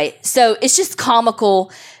 Anyway, so it's just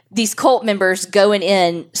comical. These cult members going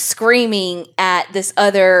in screaming at this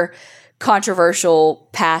other controversial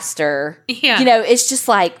pastor. Yeah. It's just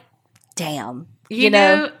like, damn. You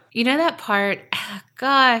know that part,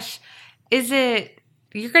 gosh, is it,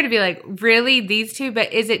 you're going to be like, really, these two?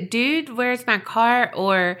 But is it Dude, Where's My Car?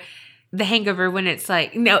 Or The Hangover when it's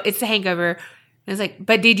like, no, it's The Hangover. It's like,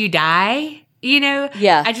 but did you die?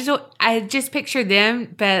 Yeah. I just picture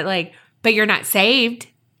them, but you're not saved.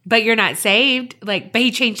 But you're not saved. Like, but he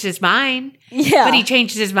changed his mind. Yeah. But he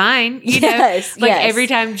changed his mind. Yes. Every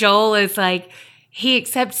time Joel is like, he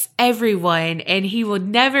accepts everyone and he will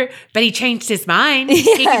never, but he changed his mind.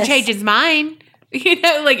 Yes. He can change his mind.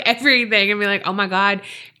 Everything. And be like, oh my God,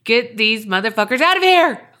 get these motherfuckers out of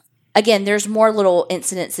here. Again, there's more little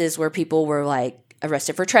incidences where people were like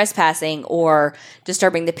arrested for trespassing or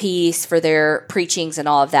disturbing the peace for their preachings and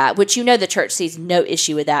all of that, which the church sees no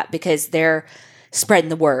issue with that because they're spreading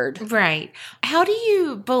the word. Right. How do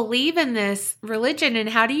you believe in this religion and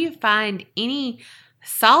how do you find any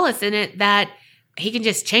solace in it that he can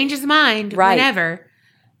just change his mind whenever?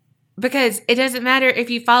 Because it doesn't matter if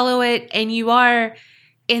you follow it and you are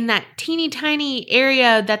in that teeny tiny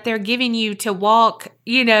area that they're giving you to walk,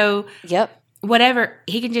 Yep. Whatever,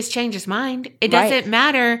 he can just change his mind. It doesn't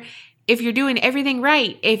matter if you're doing everything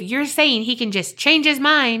right. If you're saying he can just change his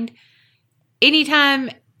mind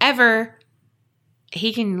anytime ever,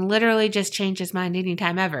 he can literally just change his mind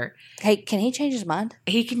anytime ever. Hey, can he change his mind?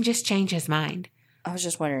 He can just change his mind. I was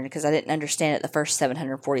just wondering because I didn't understand it the first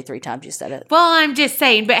 743 times you said it. Well, I'm just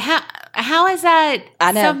saying, but how is that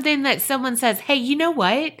something that someone says, hey, you know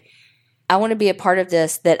what? I want to be a part of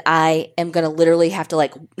this that I am going to literally have to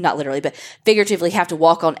not literally, but figuratively have to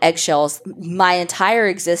walk on eggshells my entire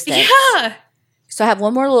existence. Yeah. So I have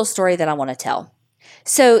one more little story that I want to tell.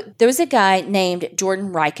 So there was a guy named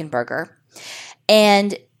Jordan Reichenberger,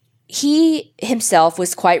 and he himself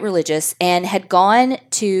was quite religious and had gone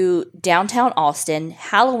to downtown Austin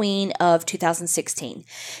Halloween of 2016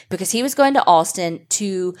 because he was going to Austin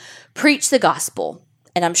to preach the gospel.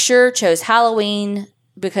 And I'm sure chose Halloween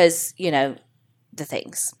because, the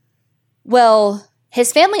things. Well,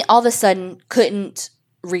 his family all of a sudden couldn't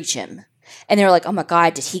reach him. And they were like, oh my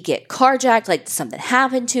God, did he get carjacked? Like, did something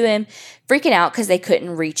happened to him? Freaking out because they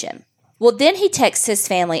couldn't reach him. Well, then he texts his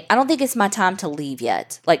family, I don't think it's my time to leave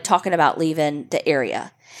yet, like talking about leaving the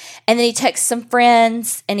area. And then he texts some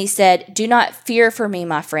friends and he said, do not fear for me,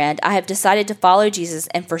 my friend. I have decided to follow Jesus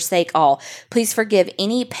and forsake all. Please forgive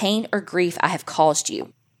any pain or grief I have caused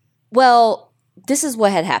you. Well, this is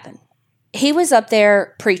what had happened. He was up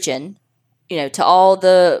there preaching, to all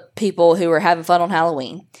the people who were having fun on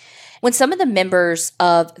Halloween. When some of the members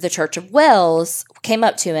of the Church of Wells came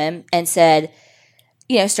up to him and said,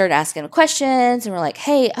 started asking him questions and we're like,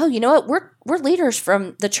 hey, you know what? We're leaders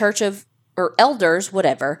from the church of, or elders,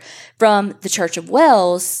 whatever, from the Church of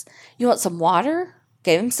Wells. You want some water?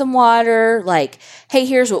 Gave him some water. Like, hey,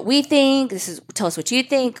 here's what we think. Tell us what you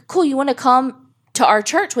think. Cool. You want to come to our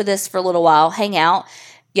church with us for a little while, hang out,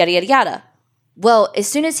 yada, yada, yada. Well, as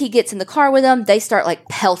soon as he gets in the car with them, they start like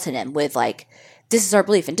pelting him with like, this is our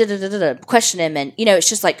belief and da-da-da-da-da, question him. And, it's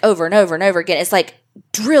just like over and over and over again. It's like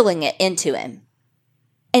drilling it into him.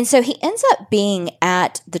 And so he ends up being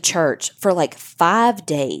at the church for like 5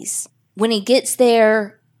 days. When he gets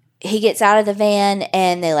there, he gets out of the van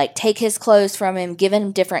and they like take his clothes from him, give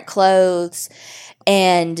him different clothes.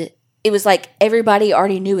 And it was like everybody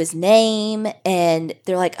already knew his name. And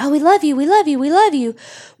they're like, oh, we love you, we love you, we love you.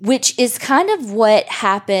 Which is kind of what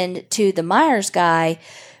happened to the Myers guy,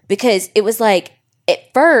 because it was like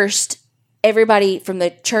at first everybody from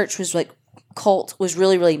the church was like, cult was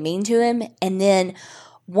really, really mean to him. And then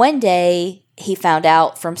one day he found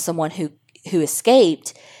out from someone who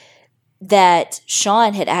escaped that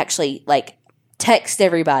Sean had actually like texted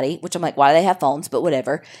everybody, which I'm like, why do they have phones? But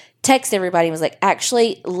whatever. Text everybody and was like,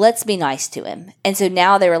 actually, let's be nice to him. And so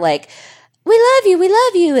now they were like, we love you, we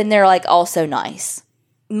love you. And they're like all so nice.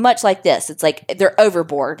 Much like this. It's like they're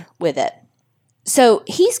overboard with it. So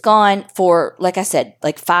he's gone for, like I said,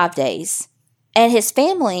 like 5 days. And his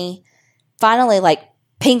family finally like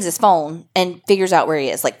pings his phone and figures out where he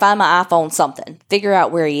is. Like, find my iPhone something. Figure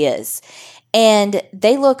out where he is. And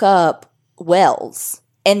they look up Wells.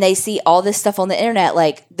 And they see all this stuff on the internet.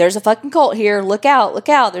 Like, there's a fucking cult here. Look out. Look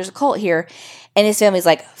out. There's a cult here. And his family's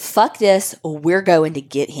like, fuck this. We're going to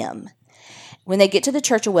get him. When they get to the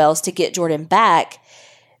Church of Wells to get Jordan back,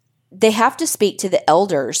 they have to speak to the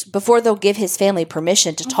elders before they'll give his family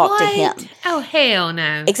permission to talk to him. Oh, hell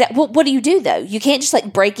no. Exactly. Well, what do you do, though? You can't just,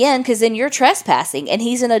 like, break in because then you're trespassing and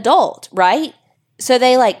he's an adult, right? So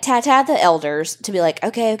they, like, tat the elders to be like,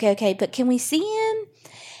 okay, but can we see him?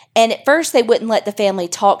 And at first, they wouldn't let the family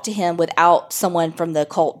talk to him without someone from the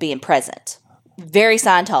cult being present. Very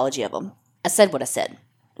Scientology of them. I said what I said.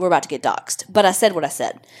 We're about to get doxxed, but I said what I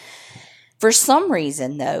said. For some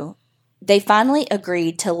reason, though, they finally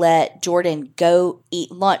agreed to let Jordan go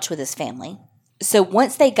eat lunch with his family. So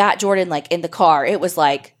once they got Jordan, like, in the car, it was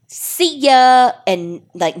like, see ya, and,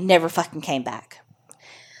 like, never fucking came back.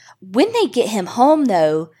 When they get him home,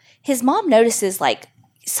 though, his mom notices, like,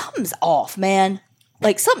 something's off, man.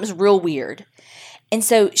 Like, something's real weird. And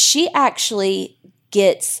so she actually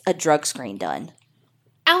gets a drug screen done.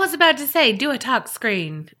 I was about to say, do a talk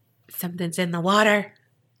screen. Something's in the water.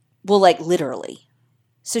 Well, like, literally.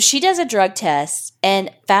 So she does a drug test and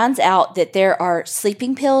finds out that there are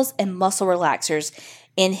sleeping pills and muscle relaxers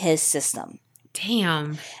in his system.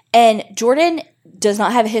 Damn. And Jordan does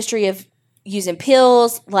not have a history of using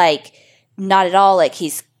pills, like, not at all. Like,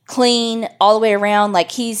 he's clean all the way around.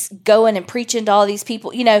 Like, he's going and preaching to all these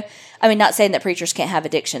people. You know, I mean, not saying that preachers can't have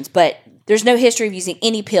addictions, but there's no history of using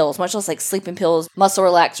any pills, much less like sleeping pills, muscle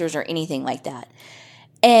relaxers, or anything like that.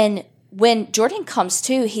 And when Jordan comes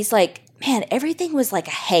to, he's like, man, everything was like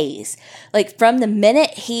a haze. Like, from the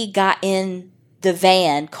minute he got in the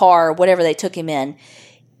van, car, whatever they took him in,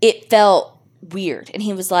 it felt weird. And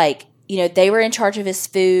he was like, you know, they were in charge of his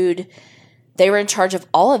food. They were in charge of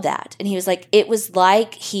all of that. And he was like, it was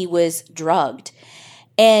like he was drugged.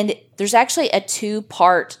 And there's actually a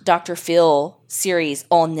 2-part Dr. Phil series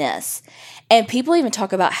on this. And people even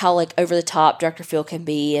talk about how, like, over the top Dr. Phil can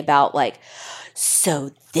be about, like,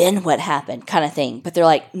 so then what happened kind of thing. But they're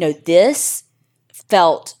like, no, this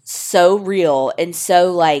felt so real and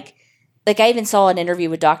so, like I even saw an interview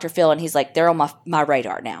with Dr. Phil and he's like, they're on my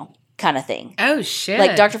radar now kind of thing. Oh, shit.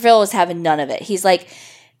 Like, Dr. Phil was having none of it. He's like,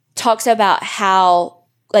 talks about how,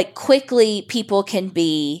 like, quickly people can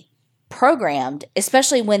be programmed,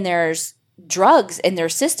 especially when there's drugs in their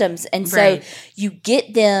systems. And so you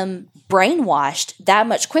get them brainwashed that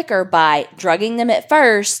much quicker by drugging them at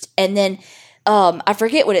first. And then I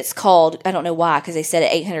forget what it's called. I don't know why, because they said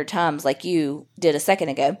it 800 times like you did a second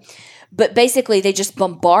ago. But basically, they just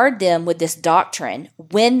bombard them with this doctrine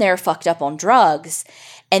when they're fucked up on drugs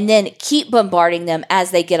and then keep bombarding them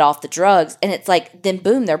as they get off the drugs. And it's like, then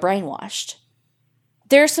boom, they're brainwashed.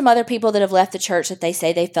 There's some other people that have left the church that they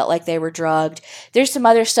say they felt like they were drugged. There's some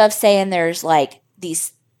other stuff saying there's, like,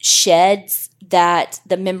 these sheds that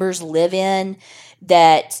the members live in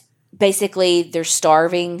that basically they're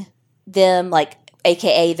starving them, like,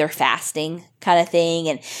 AKA they're fasting kind of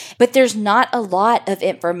thing. But there's not a lot of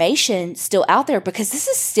information still out there because this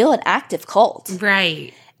is still an active cult.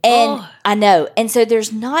 Right. And I know. And so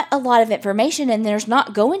there's not a lot of information, and there's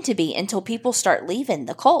not going to be until people start leaving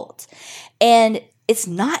the cult. And it's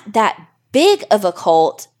not that big of a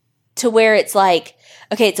cult to where it's like,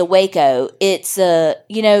 okay, it's a Waco. It's a,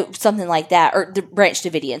 you know, something like that. Or the Branch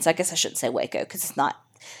Davidians. I guess I shouldn't say Waco because it's not.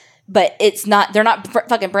 But it's not, they're not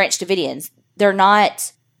fucking Branch Davidians. They're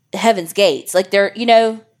not Heaven's Gates. Like, they're, you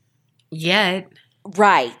know. Yet.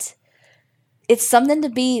 Right. it's something to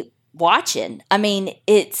be watching. I mean,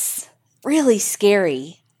 it's really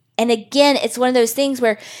scary. And again, it's one of those things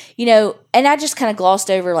where, and I just kind of glossed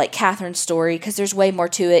over like Catherine's story because there's way more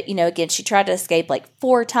to it. Again, she tried to escape like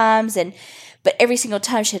 4 times, but every single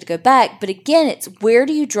time she had to go back. But again, it's where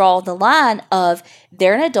do you draw the line of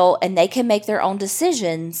they're an adult and they can make their own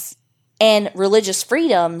decisions and religious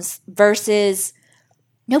freedoms versus,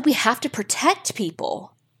 no, we have to protect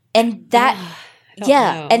people. And that,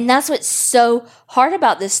 know. And that's what's so hard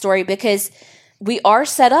about this story because we are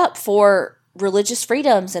set up for religious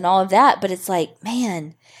freedoms and all of that, but it's like,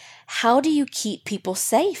 man, how do you keep people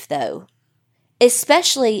safe though?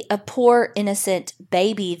 Especially a poor innocent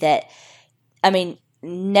baby that,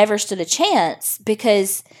 never stood a chance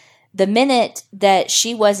because the minute that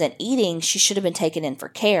she wasn't eating, she should have been taken in for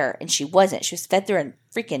care and she wasn't. She was fed through a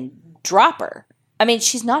freaking dropper.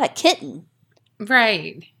 She's not a kitten.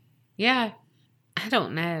 Right. Yeah. I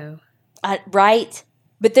don't know. Right?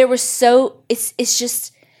 But there was it's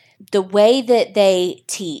just the way that they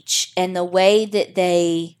teach and the way that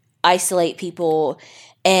they isolate people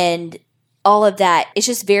and all of that, it's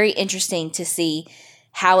just very interesting to see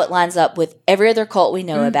how it lines up with every other cult we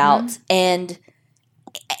know about and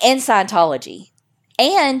Scientology.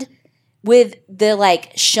 And with the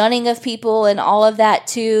like shunning of people and all of that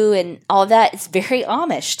too and all of that, it's very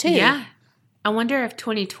Amish too. Yeah. I wonder if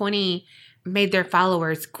 2020 made their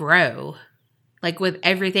followers grow. Like with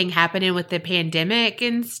everything happening with the pandemic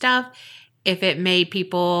and stuff, if it made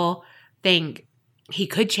people think he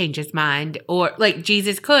could change his mind or like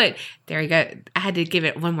Jesus could. There we go. I had to give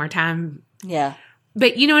it one more time. Yeah.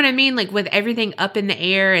 But you know what I mean? Like with everything up in the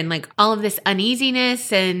air and like all of this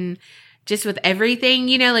uneasiness and just with everything,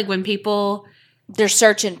 like when people... They're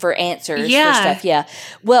searching for answers for stuff. Yeah.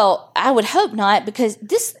 Well, I would hope not because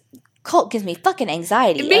this cult gives me fucking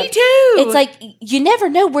anxiety. Me too. It's like you never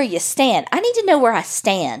know where you stand. I need to know where I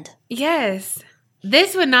stand. Yes.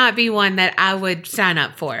 This would not be one that I would sign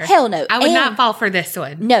up for. Hell no. I would not fall for this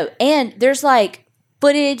one. No. And there's like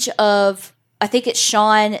footage of, I think it's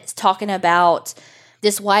Sean talking about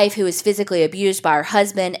this wife who was physically abused by her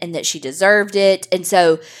husband and that she deserved it. And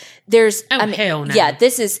so there's, hell no. Yeah,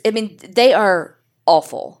 this is, they are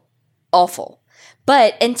awful. Awful.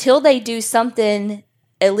 But until they do something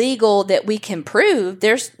illegal that we can prove,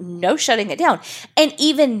 there's no shutting it down. And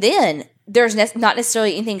even then, there's not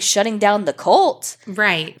necessarily anything shutting down the cult.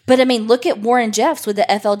 Right. But look at Warren Jeffs with the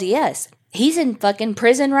FLDS. He's in fucking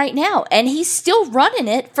prison right now, and he's still running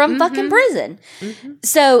it from fucking prison. Mm-hmm.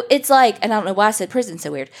 So it's like, and I don't know why I said prison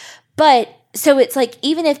so weird, but so it's like,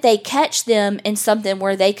 even if they catch them in something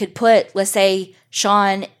where they could put, let's say,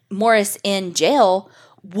 Sean Morris in jail,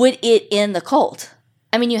 would it end the cult?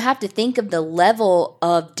 You have to think of the level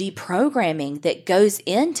of deprogramming that goes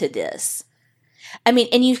into this. And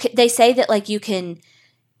they say that like you can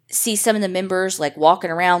see some of the members like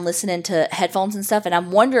walking around listening to headphones and stuff. And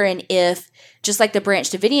I'm wondering if just like the Branch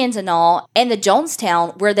Davidians and all and the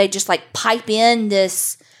Jonestown where they just like pipe in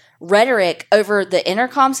this rhetoric over the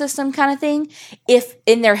intercom system kind of thing, if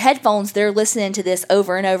in their headphones they're listening to this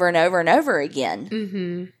over and over and over and over again.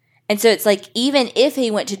 Mm-hmm. And so it's like, even if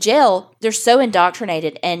he went to jail, they're so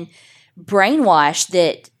indoctrinated and brainwashed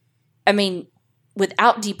that,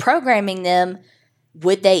 without deprogramming them,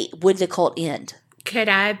 would the cult end? Could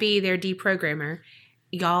I be their deprogrammer?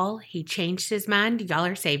 Y'all, he changed his mind. Y'all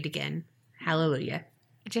are saved again. Hallelujah.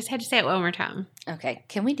 I just had to say it one more time. Okay.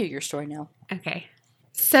 Can we do your story now? Okay.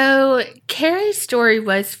 So Carrie's story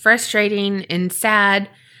was frustrating and sad.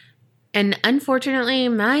 And unfortunately,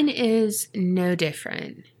 mine is no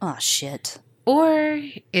different. Oh, shit. Or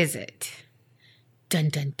is it? Dun,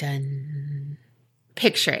 dun, dun.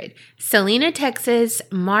 Picture it. Salina, Texas,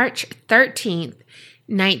 March 13th,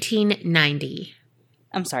 1990.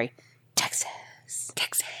 I'm sorry. Texas.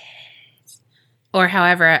 Or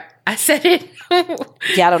however I said it.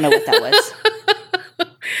 Yeah, I don't know what that was.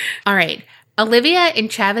 All right. Olivia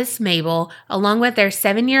and Travis Mabel, along with their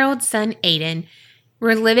 7-year-old son, Aiden,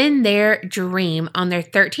 were living their dream on their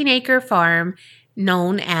 13-acre farm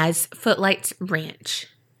known as Footlights Ranch.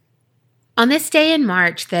 On this day in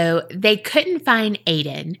March, though, they couldn't find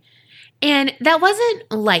Aiden. And that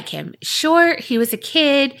wasn't like him. Sure, he was a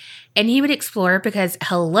kid and he would explore because,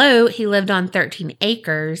 hello, he lived on 13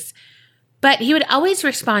 acres. But he would always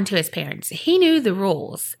respond to his parents. He knew the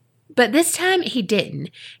rules. But this time he didn't.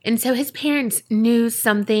 And so his parents knew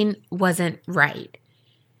something wasn't right.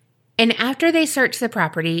 And after they searched the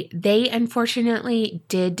property, they unfortunately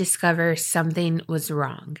did discover something was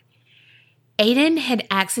wrong. Aiden had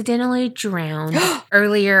accidentally drowned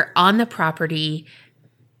earlier on the property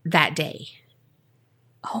that day.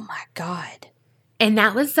 Oh my God. And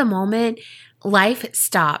that was the moment life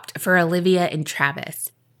stopped for Olivia and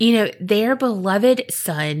Travis. You know, their beloved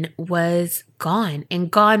son was gone and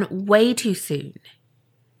gone way too soon.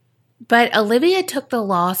 But Olivia took the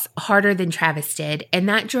loss harder than Travis did, and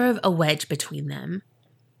that drove a wedge between them.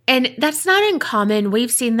 And that's not uncommon.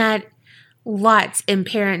 We've seen that lots in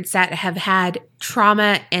parents that have had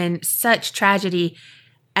trauma and such tragedy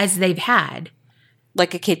as they've had.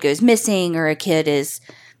 Like a kid goes missing or a kid is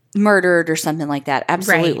murdered or something like that.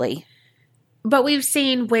 Absolutely. Right. But we've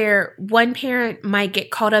seen where one parent might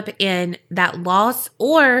get caught up in that loss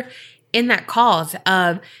or in that cause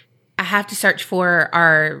of, I have to search for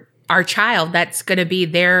our child. That's going to be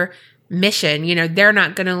their mission. You know, they're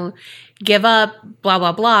not going to give up, blah,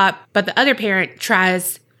 blah, blah. But the other parent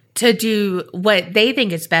tries to do what they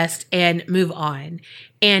think is best and move on.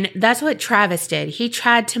 And that's what Travis did. He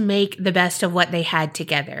tried to make the best of what they had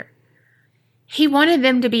together. He wanted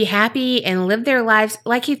them to be happy and live their lives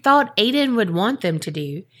like he thought Aiden would want them to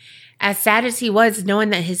do. As sad as he was knowing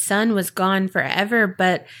that his son was gone forever,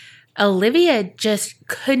 but Olivia just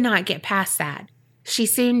could not get past that. She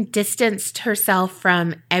soon distanced herself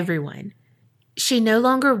from everyone. She no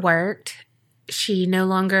longer worked. She no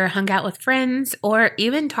longer hung out with friends or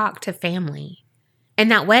even talked to family. And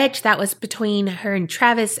that wedge that was between her and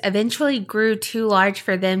Travis eventually grew too large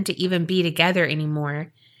for them to even be together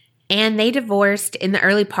anymore. And they divorced in the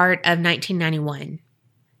early part of 1991.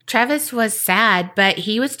 Travis was sad, but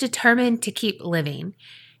he was determined to keep living.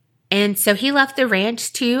 And so he left the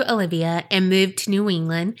ranch to Olivia and moved to New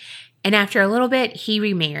England. And after a little bit, he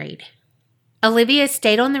remarried. Olivia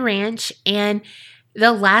stayed on the ranch, and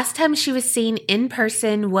the last time she was seen in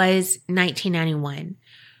person was 1991.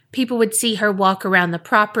 People would see her walk around the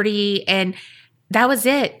property, and that was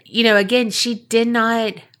it. You know, again, she did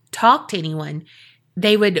not talk to anyone.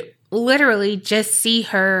 They would literally just see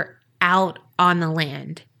her out on the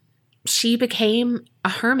land. She became a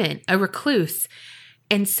hermit, a recluse,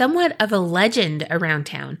 and somewhat of a legend around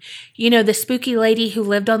town. You know, the spooky lady who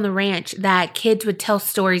lived on the ranch that kids would tell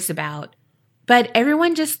stories about. But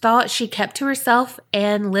everyone just thought she kept to herself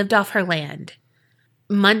and lived off her land.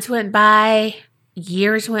 Months went by,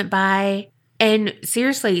 years went by, and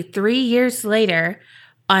seriously, 3 years later,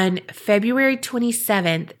 on February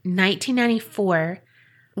 27th, 1994,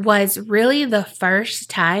 was really the first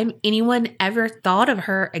time anyone ever thought of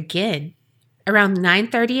her again. Around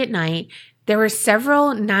 9:30 at night, there were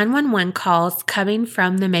several 911 calls coming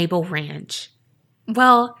from the Mabel Ranch.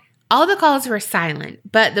 Well, all the calls were silent,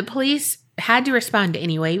 but the police had to respond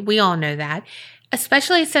anyway. We all know that,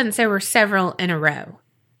 especially since there were several in a row.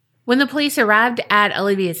 When the police arrived at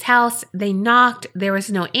Olivia's house, they knocked. There was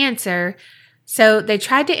no answer, so they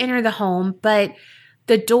tried to enter the home, but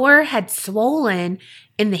the door had swollen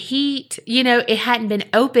in the heat. You know, it hadn't been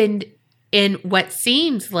opened in what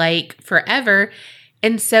seems like forever,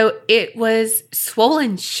 and so it was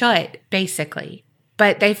swollen shut, basically.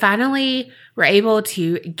 But they finally were able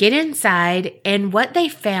to get inside, and what they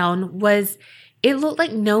found was it looked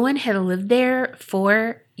like no one had lived there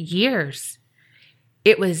for years.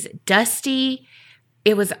 It was dusty.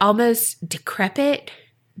 It was almost decrepit,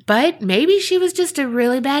 but maybe she was just a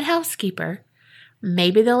really bad housekeeper.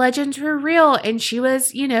 Maybe the legends were real and she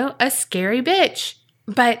was, you know, a scary bitch.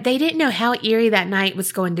 But they didn't know how eerie that night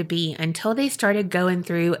was going to be until they started going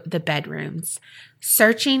through the bedrooms,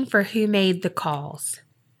 searching for who made the calls.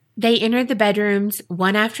 They entered the bedrooms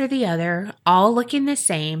one after the other, all looking the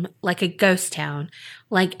same, like a ghost town,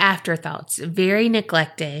 like afterthoughts, very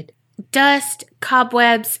neglected. Dust,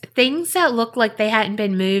 cobwebs, things that looked like they hadn't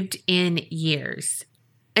been moved in years.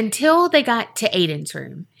 Until they got to Aiden's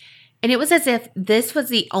room. And it was as if this was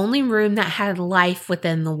the only room that had life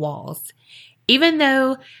within the walls, even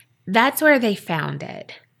though that's where they found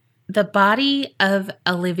it. The body of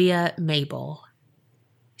Olivia Mabel.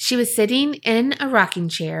 She was sitting in a rocking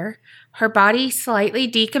chair, her body slightly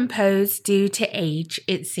decomposed due to age,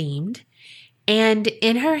 it seemed, and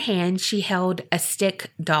in her hand she held a stick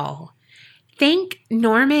doll. Think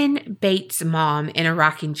Norman Bates' mom in a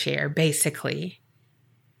rocking chair, basically.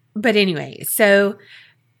 But anyway, so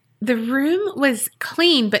the room was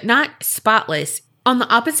clean but not spotless. On the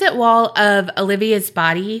opposite wall of Olivia's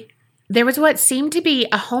body, there was what seemed to be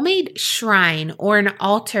a homemade shrine or an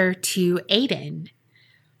altar to Aiden.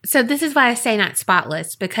 So this is why I say not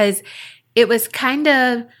spotless, because it was kind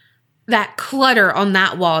of that clutter on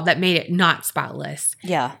that wall that made it not spotless.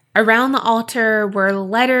 Yeah. Around the altar were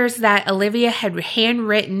letters that Olivia had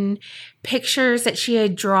handwritten, pictures that she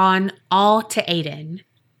had drawn, all to Aiden.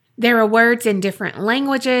 There were words in different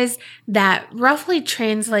languages that roughly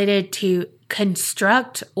translated to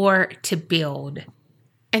construct or to build.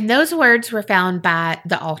 And those words were found by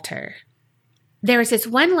the altar. There was this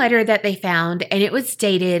one letter that they found, and it was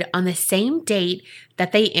dated on the same date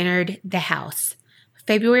that they entered the house,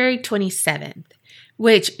 February 27th,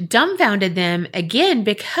 which dumbfounded them again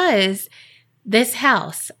because this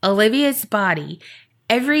house, Olivia's body,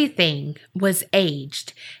 everything was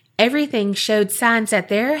aged. Everything showed signs that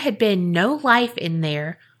there had been no life in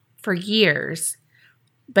there for years.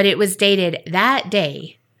 But it was dated that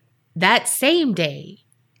day, that same day.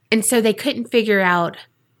 And so they couldn't figure out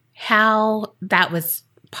how that was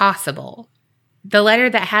possible. The letter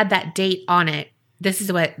that had that date on it, this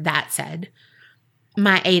is what that said.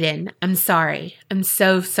 My Aiden, I'm sorry. I'm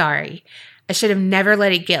so sorry. I should have never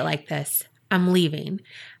let it get like this. I'm leaving.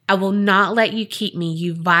 I will not let you keep me,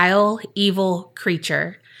 you vile, evil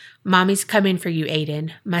creature. Mommy's coming for you,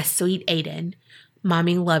 Aiden. My sweet Aiden.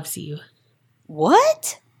 Mommy loves you.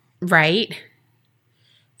 What? Right?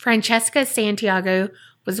 Francesca Santiago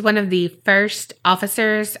was one of the first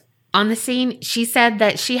officers on the scene. She said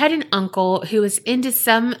that she had an uncle who was into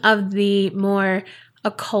some of the more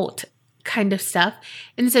occult kind of stuff.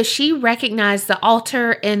 And so she recognized the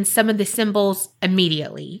altar and some of the symbols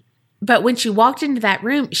immediately. But when she walked into that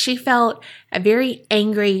room, she felt a very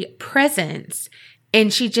angry presence.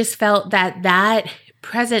 And she just felt that that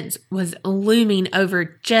presence was looming over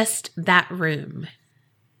just that room.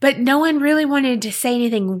 But no one really wanted to say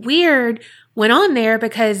anything weird went on there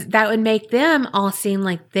because that would make them all seem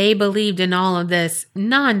like they believed in all of this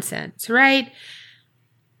nonsense, right?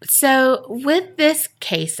 So with this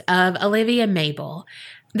case of Olivia Mabel,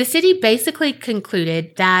 the city basically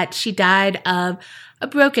concluded that she died of a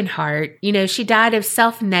broken heart. You know, she died of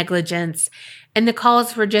self-negligence, and the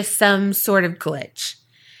calls were just some sort of glitch.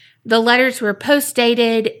 The letters were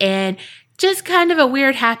post-dated and just kind of a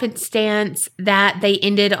weird happenstance that they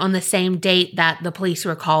ended on the same date that the police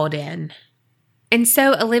were called in. And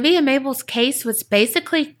so Olivia Mabel's case was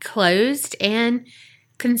basically closed and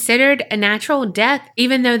considered a natural death,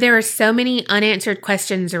 even though there were so many unanswered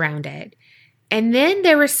questions around it. And then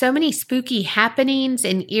there were so many spooky happenings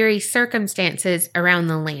and eerie circumstances around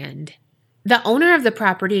the land. The owner of the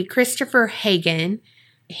property, Christopher Hagen,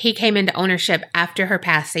 he came into ownership after her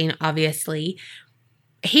passing, obviously.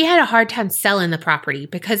 He had a hard time selling the property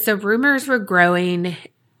because the rumors were growing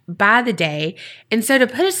by the day. And so to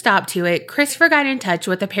put a stop to it, Christopher got in touch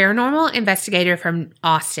with a paranormal investigator from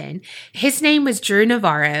Austin. His name was Drew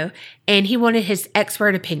Navarro, and he wanted his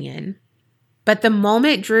expert opinion. But the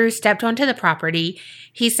moment Drew stepped onto the property,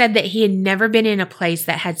 he said that he had never been in a place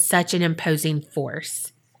that had such an imposing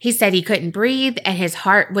force. He said he couldn't breathe and his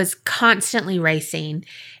heart was constantly racing.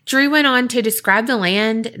 Drew went on to describe the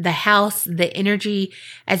land, the house, the energy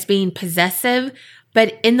as being possessive,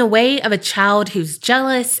 but in the way of a child who's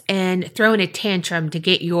jealous and throwing a tantrum to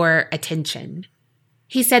get your attention.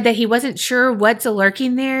 He said that he wasn't sure what's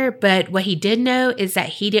lurking there, but what he did know is that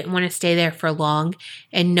he didn't want to stay there for long,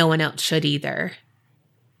 and no one else should either.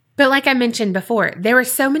 But like I mentioned before, there were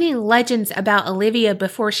so many legends about Olivia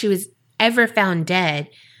before she was ever found dead,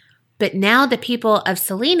 but now the people of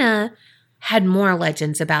Salina had more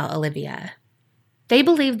legends about Olivia. They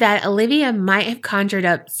believed that Olivia might have conjured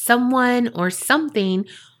up someone or something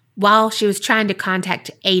while she was trying to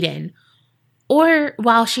contact Aiden, or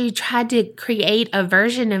while she tried to create a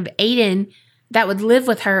version of Aiden that would live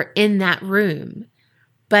with her in that room.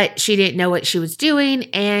 But she didn't know what she was doing,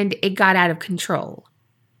 and it got out of control.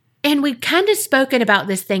 And we've kind of spoken about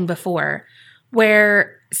this thing before,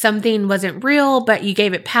 where something wasn't real, but you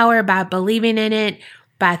gave it power by believing in it,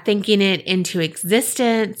 by thinking it into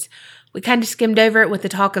existence. We kind of skimmed over it with the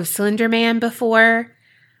talk of Slender Man before,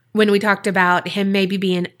 when we talked about him maybe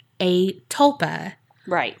being a tulpa.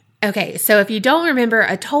 Right. Okay, so if you don't remember,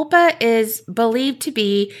 a tulpa is believed to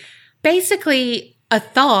be basically a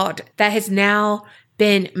thought that has now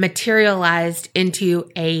been materialized into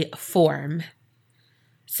a form.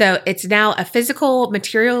 So it's now a physical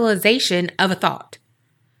materialization of a thought.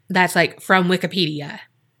 That's like from Wikipedia.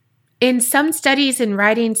 In some studies and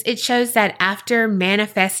writings, it shows that after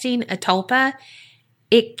manifesting a tulpa,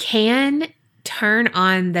 it can turn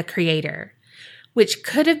on the creator, which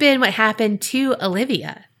could have been what happened to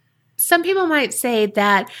Olivia. Some people might say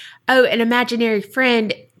that, oh, an imaginary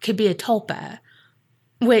friend could be a tulpa,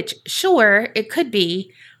 which sure, it could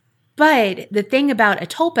be. But the thing about a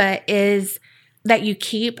tulpa is that you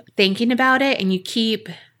keep thinking about it and you keep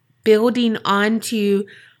building onto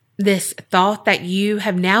this thought that you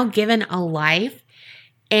have now given a life,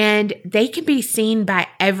 and they can be seen by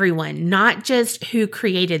everyone, not just who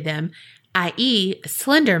created them, i.e.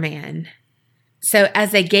 Slender Man. So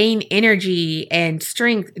as they gain energy and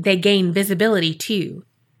strength, they gain visibility too.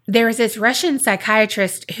 there was this Russian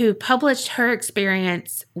psychiatrist who published her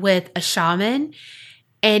experience with a shaman,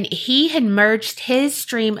 and he had merged his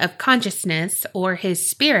stream of consciousness or his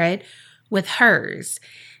spirit with hers.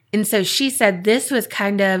 And so she said this was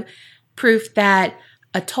kind of proof that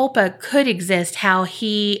a tulpa could exist, how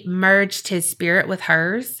he merged his spirit with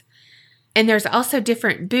hers. And there's also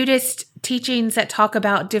different Buddhist teachings that talk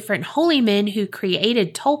about different holy men who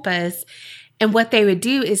created tulpas. And what they would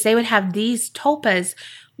do is they would have these tulpas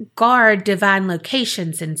guard divine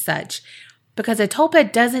locations and such. Because a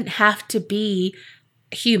tulpa doesn't have to be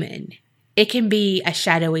human. It can be a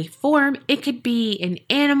shadowy form. It could be an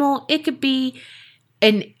animal. It could be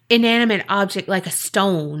an inanimate object like a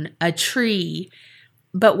stone, a tree.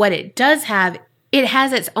 But what it does have, it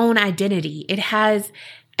has its own identity. It has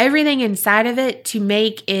everything inside of it to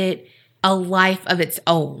make it a life of its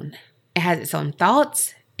own. It has its own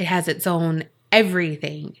thoughts. It has its own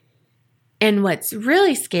everything. And what's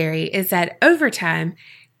really scary is that over time,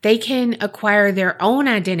 they can acquire their own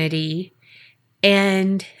identity,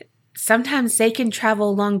 and sometimes they can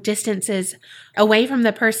travel long distances away from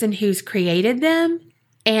the person who's created them.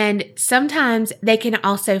 And sometimes they can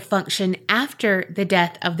also function after the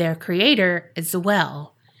death of their creator as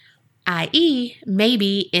well, i.e.,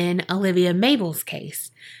 maybe in Olivia Mabel's case.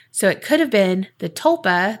 So it could have been the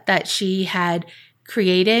tulpa that she had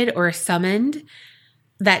created or summoned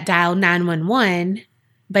that dialed 911,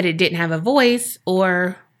 but it didn't have a voice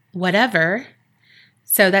or whatever.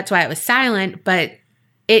 So that's why it was silent, but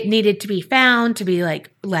it needed to be found, to be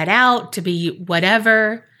like let out, to be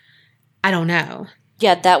whatever. I don't know.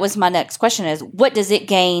 Yeah, that was my next question is, what does it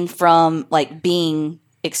gain from like being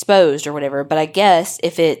exposed or whatever? But I guess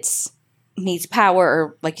if it's needs power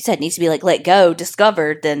or like you said, needs to be like let go,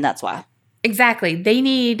 discovered, then that's why. Exactly. They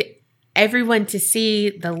need everyone to see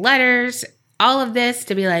the letters, all of this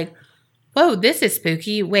to be like, whoa, this is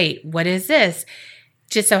spooky. Wait, what is this?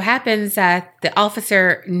 Just so happens that the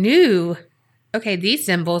officer knew, okay, these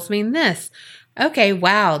symbols mean this. Okay,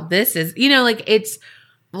 wow, this is, like it's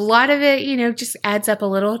a lot of it, just adds up a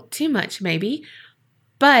little too much maybe.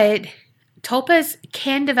 But tulpas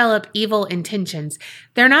can develop evil intentions.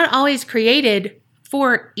 They're not always created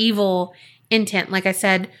for evil intent. Like I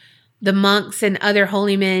said, the monks and other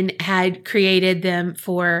holy men had created them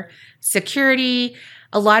for security.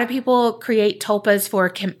 A lot of people create tulpas for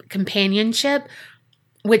companionship,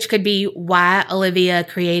 which could be why Olivia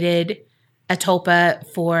created a tulpa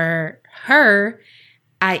for her,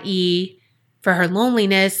 i.e., for her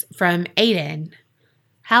loneliness from Aiden.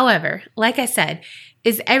 However, like I said,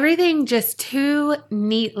 is everything just too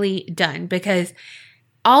neatly done? Because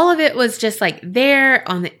all of it was just like there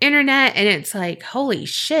on the internet, and it's like, holy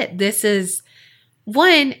shit, this is,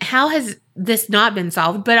 one, how has this not been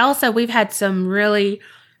solved? But also we've had some really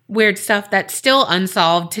weird stuff that's still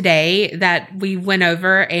unsolved today that we went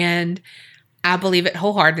over, and I believe it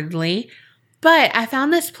wholeheartedly. But I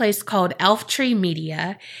found this place called Elf Tree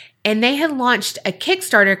Media, and they had launched a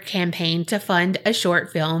Kickstarter campaign to fund a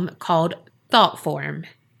short film called Thought Form,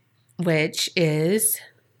 which is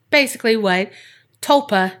basically what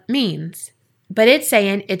tulpa means. But it's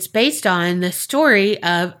saying it's based on the story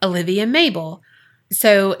of Olivia Mabel.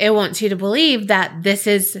 So it wants you to believe that this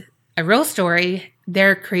is a real story.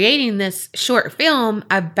 They're creating this short film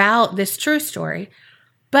about this true story.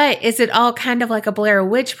 But is it all kind of like a Blair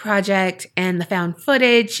Witch Project and the found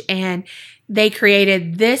footage, and they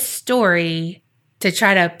created this story to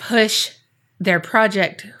try to push their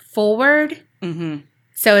project forward? Mm-hmm.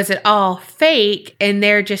 So is it all fake and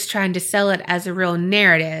they're just trying to sell it as a real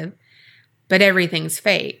narrative, but everything's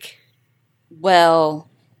fake? Well,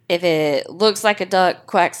 if it looks like a duck,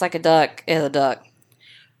 quacks like a duck, it's a duck.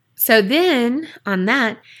 So then on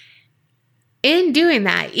that, in doing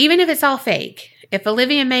that, even if it's all fake, if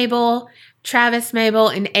Olivia Mabel, Travis Mabel,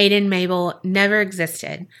 and Aiden Mabel never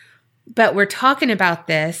existed, but we're talking about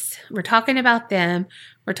this, we're talking about them,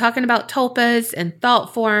 we're talking about tulpas and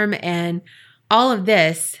thought form and all of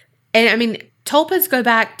this. And I mean, tulpas go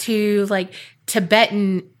back to like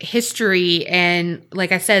Tibetan history and,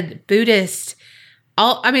 like I said, Buddhist.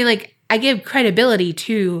 I give credibility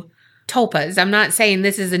to tulpas. I'm not saying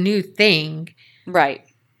this is a new thing. Right.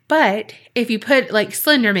 But if you put like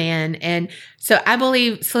Slender Man, and so I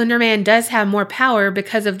believe Slender Man does have more power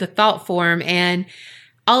because of the thought form and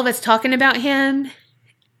all of us talking about him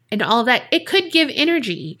and all of that, it could give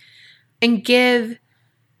energy and give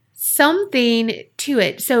something to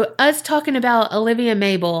it. So us talking about Olivia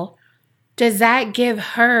Mabel, does that give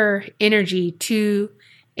her energy to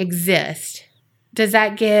exist? Does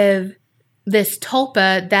that give this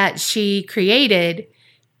tulpa that she created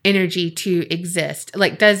energy to exist?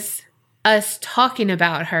 Like, does us talking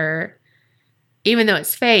about her, even though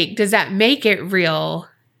it's fake, does that make it real?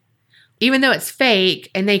 Even though it's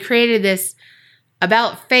fake and they created this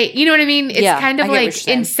about fake, you know what I mean? It's kind of like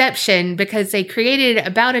Inception, because they created it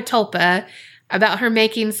about a tulpa, about her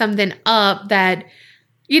making something up that,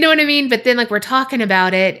 you know what I mean? But then like we're talking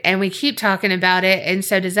about it and we keep talking about it. And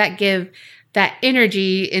so does that give that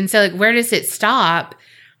energy? And so like, where does it stop?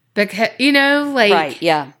 Because, you know, like, right.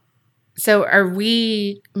 Yeah. So are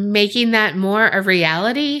we making that more a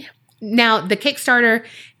reality? Now, the Kickstarter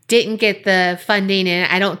didn't get the funding,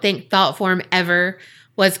 and I don't think Thought Form ever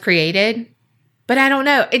was created. But I don't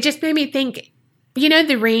know. It just made me think, you know,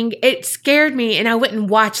 The Ring, it scared me, and I wouldn't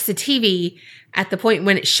watch the TV at the point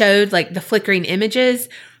when it showed like the flickering images,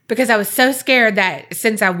 because I was so scared that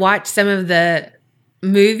since I watched some of the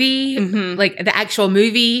movie, like the actual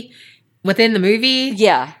movie within the movie.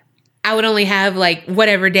 Yeah. I would only have like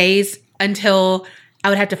whatever days until I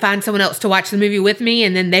would have to find someone else to watch the movie with me,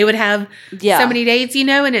 and then they would have so many days, you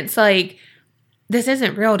know? And it's like, this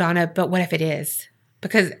isn't real, Donna, but what if it is?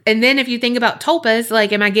 Because, and then if you think about tulpas,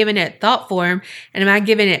 like, am I giving it thought form, and am I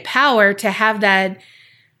giving it power to have that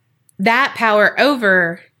power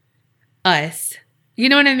over us? You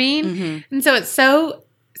know what I mean? And so it's so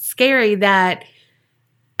scary that,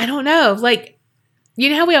 I don't know, like, you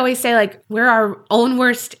know how we always say, like, we're our own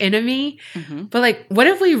worst enemy? But, like, what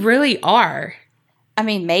if we really are? I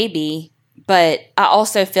mean, maybe. But I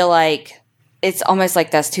also feel like it's almost like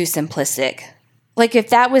that's too simplistic. Like, if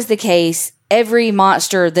that was the case, every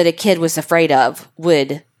monster that a kid was afraid of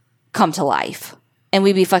would come to life. And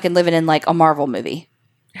we'd be fucking living in, like, a Marvel movie.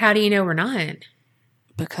 How do you know we're not?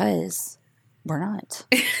 Because we're not.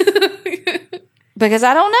 Because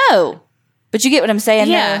I don't know. But you get what I'm saying?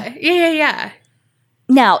 Yeah.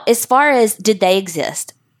 Now, as far as did they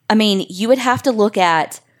exist, I mean, you would have to look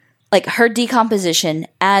at like her decomposition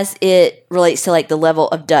as it relates to like the level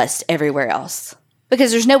of dust everywhere else.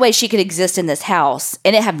 Because there's no way she could exist in this house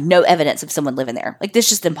and it have no evidence of someone living there. Like, this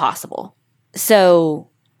is just impossible. So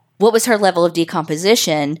what was her level of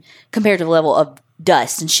decomposition compared to the level of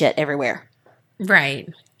dust and shit everywhere? Right.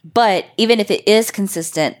 But even if it is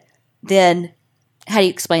consistent, then how do you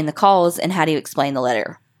explain the calls and how do you explain the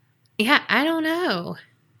letter? Yeah, I don't know.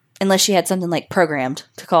 Unless she had something like programmed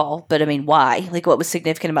to call. But I mean, why? Like, what was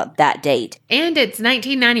significant about that date? And it's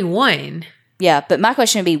 1991. Yeah, but my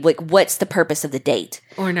question would be, like, what's the purpose of the date?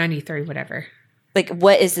 Or 93, whatever. Like,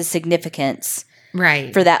 what is the significance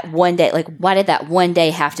right for that one day? Like, why did that one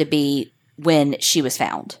day have to be when she was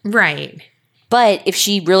found? Right. But if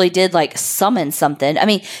she really did, like, summon something, I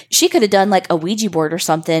mean, she could have done, like, a Ouija board or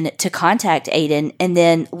something to contact Aiden and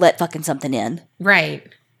then let fucking something in. Right.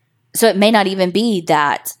 So it may not even be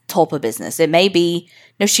that tulpa business. It may be,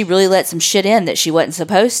 no, she really let some shit in that she wasn't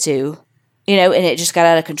supposed to, you know, and it just got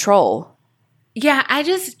out of control. Yeah, I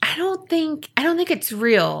don't think it's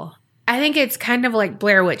real. I think it's kind of like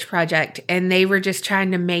Blair Witch Project, and they were just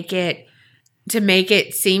trying to make it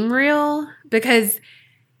seem real, because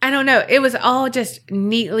I don't know, it was all just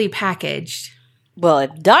neatly packaged. Well,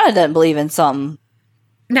 if Donna doesn't believe in something.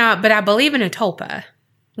 No, but I believe in a tulpa,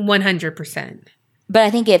 100%. But I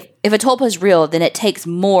think if a tulpa is real, then it takes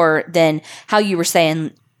more than how you were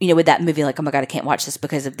saying, you know, with that movie, like, oh my God, I can't watch this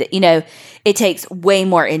because of the, you know, it takes way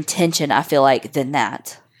more intention, I feel like, than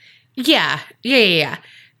that. Yeah.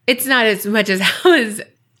 It's not as much as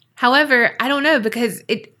however, I don't know, because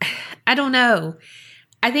I don't know.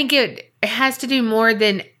 I think it has to do more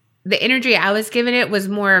than the energy I was giving it was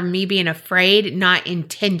more of me being afraid, not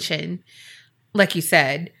intention. Like you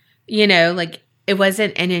said, you know, like it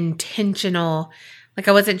wasn't an intentional, like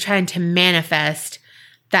I wasn't trying to manifest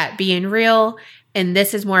that being real. And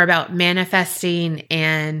this is more about manifesting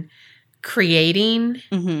and creating,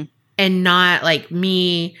 and not like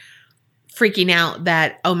me freaking out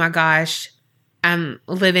that, oh my gosh, I'm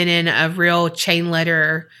living in a real chain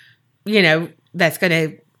letter, you know, that's going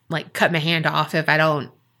to like cut my hand off if I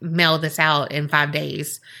don't mail this out in 5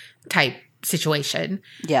 days type situation.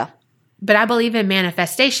 Yeah. But I believe in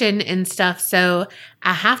manifestation and stuff, so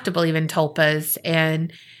I have to believe in tulpas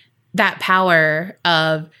and that power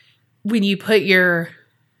of when you put your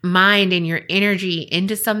mind and your energy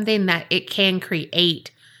into something, that it can create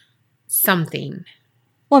something.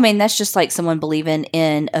 Well, I mean, that's just like someone believing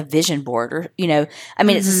in a vision board, or, you know, I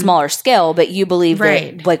mean, it's a smaller scale, but you believe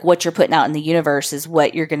that like what you're putting out in the universe is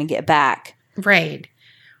what you're going to get back. Right.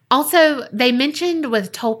 Also, they mentioned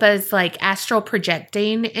with tulpas like astral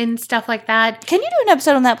projecting and stuff like that. Can you do an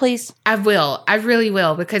episode on that, please? I will. I really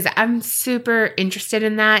will, because I'm super interested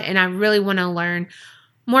in that, and I really want to learn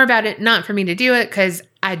more about it. Not for me to do it, because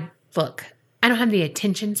I don't have the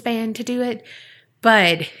attention span to do it,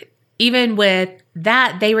 but even with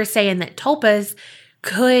that, they were saying that tulpas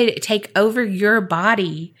could take over your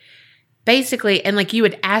body, basically, and like you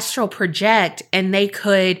would astral project, and they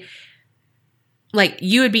could, like,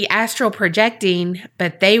 you would be astral projecting,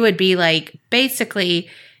 but they would be like, basically,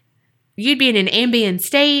 you'd be in an ambient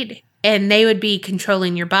state, and they would be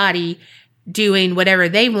controlling your body, doing whatever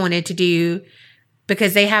they wanted to do,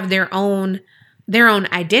 because they have their own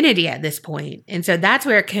identity at this point. And so that's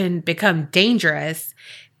where it can become dangerous.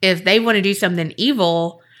 If they want to do something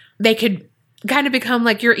evil, they could kind of become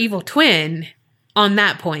like your evil twin on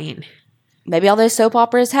that point. Maybe all those soap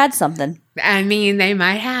operas had something. I mean, they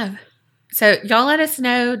might have. So y'all let us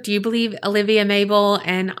know, do you believe Olivia Mabel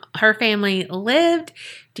and her family lived?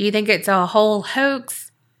 Do you think it's a whole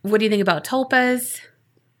hoax? What do you think about tulpas?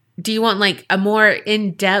 Do you want like a more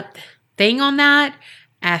in-depth thing on that?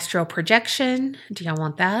 Astral projection? Do y'all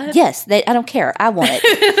want that? Yes, I don't care. I want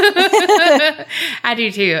it. I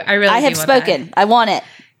do too. I really do. I have spoken. I want it.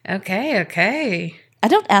 Okay. I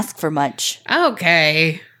don't ask for much.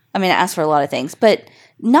 Okay. I mean, I ask for a lot of things, but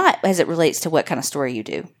not as it relates to what kind of story you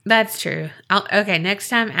do. That's true. Okay, next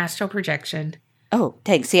time, astral projection. Oh,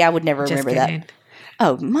 thanks. See, I would never remember that.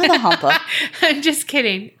 Oh, mother humper. I'm just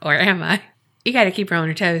kidding. Or am I? You got to keep her on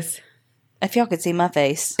her toes. If y'all could see my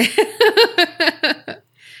face.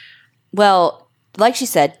 Well, like she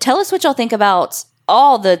said, tell us what y'all think about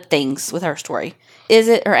all the things with her story. Is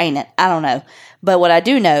it or ain't it? I don't know. But what I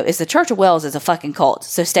do know is the Church of Wells is a fucking cult,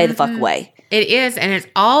 so stay the fuck away. It is, and it's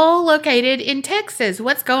all located in Texas.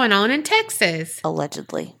 What's going on in Texas?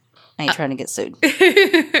 Allegedly. I ain't trying to get sued.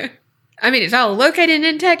 I mean, it's all located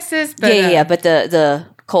in Texas, but... Yeah, but the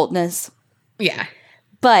cultness. Yeah.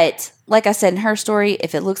 But, like I said in her story,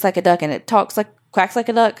 if it looks like a duck and it quacks like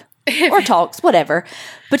a duck, or talks, whatever.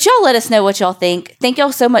 But y'all let us know what y'all think. Thank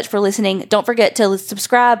y'all so much for listening. Don't forget to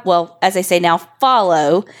subscribe. Well, as they say now,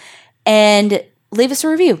 follow. And leave us a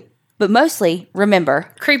review. But mostly,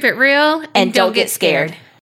 remember. Creep it real and don't get scared.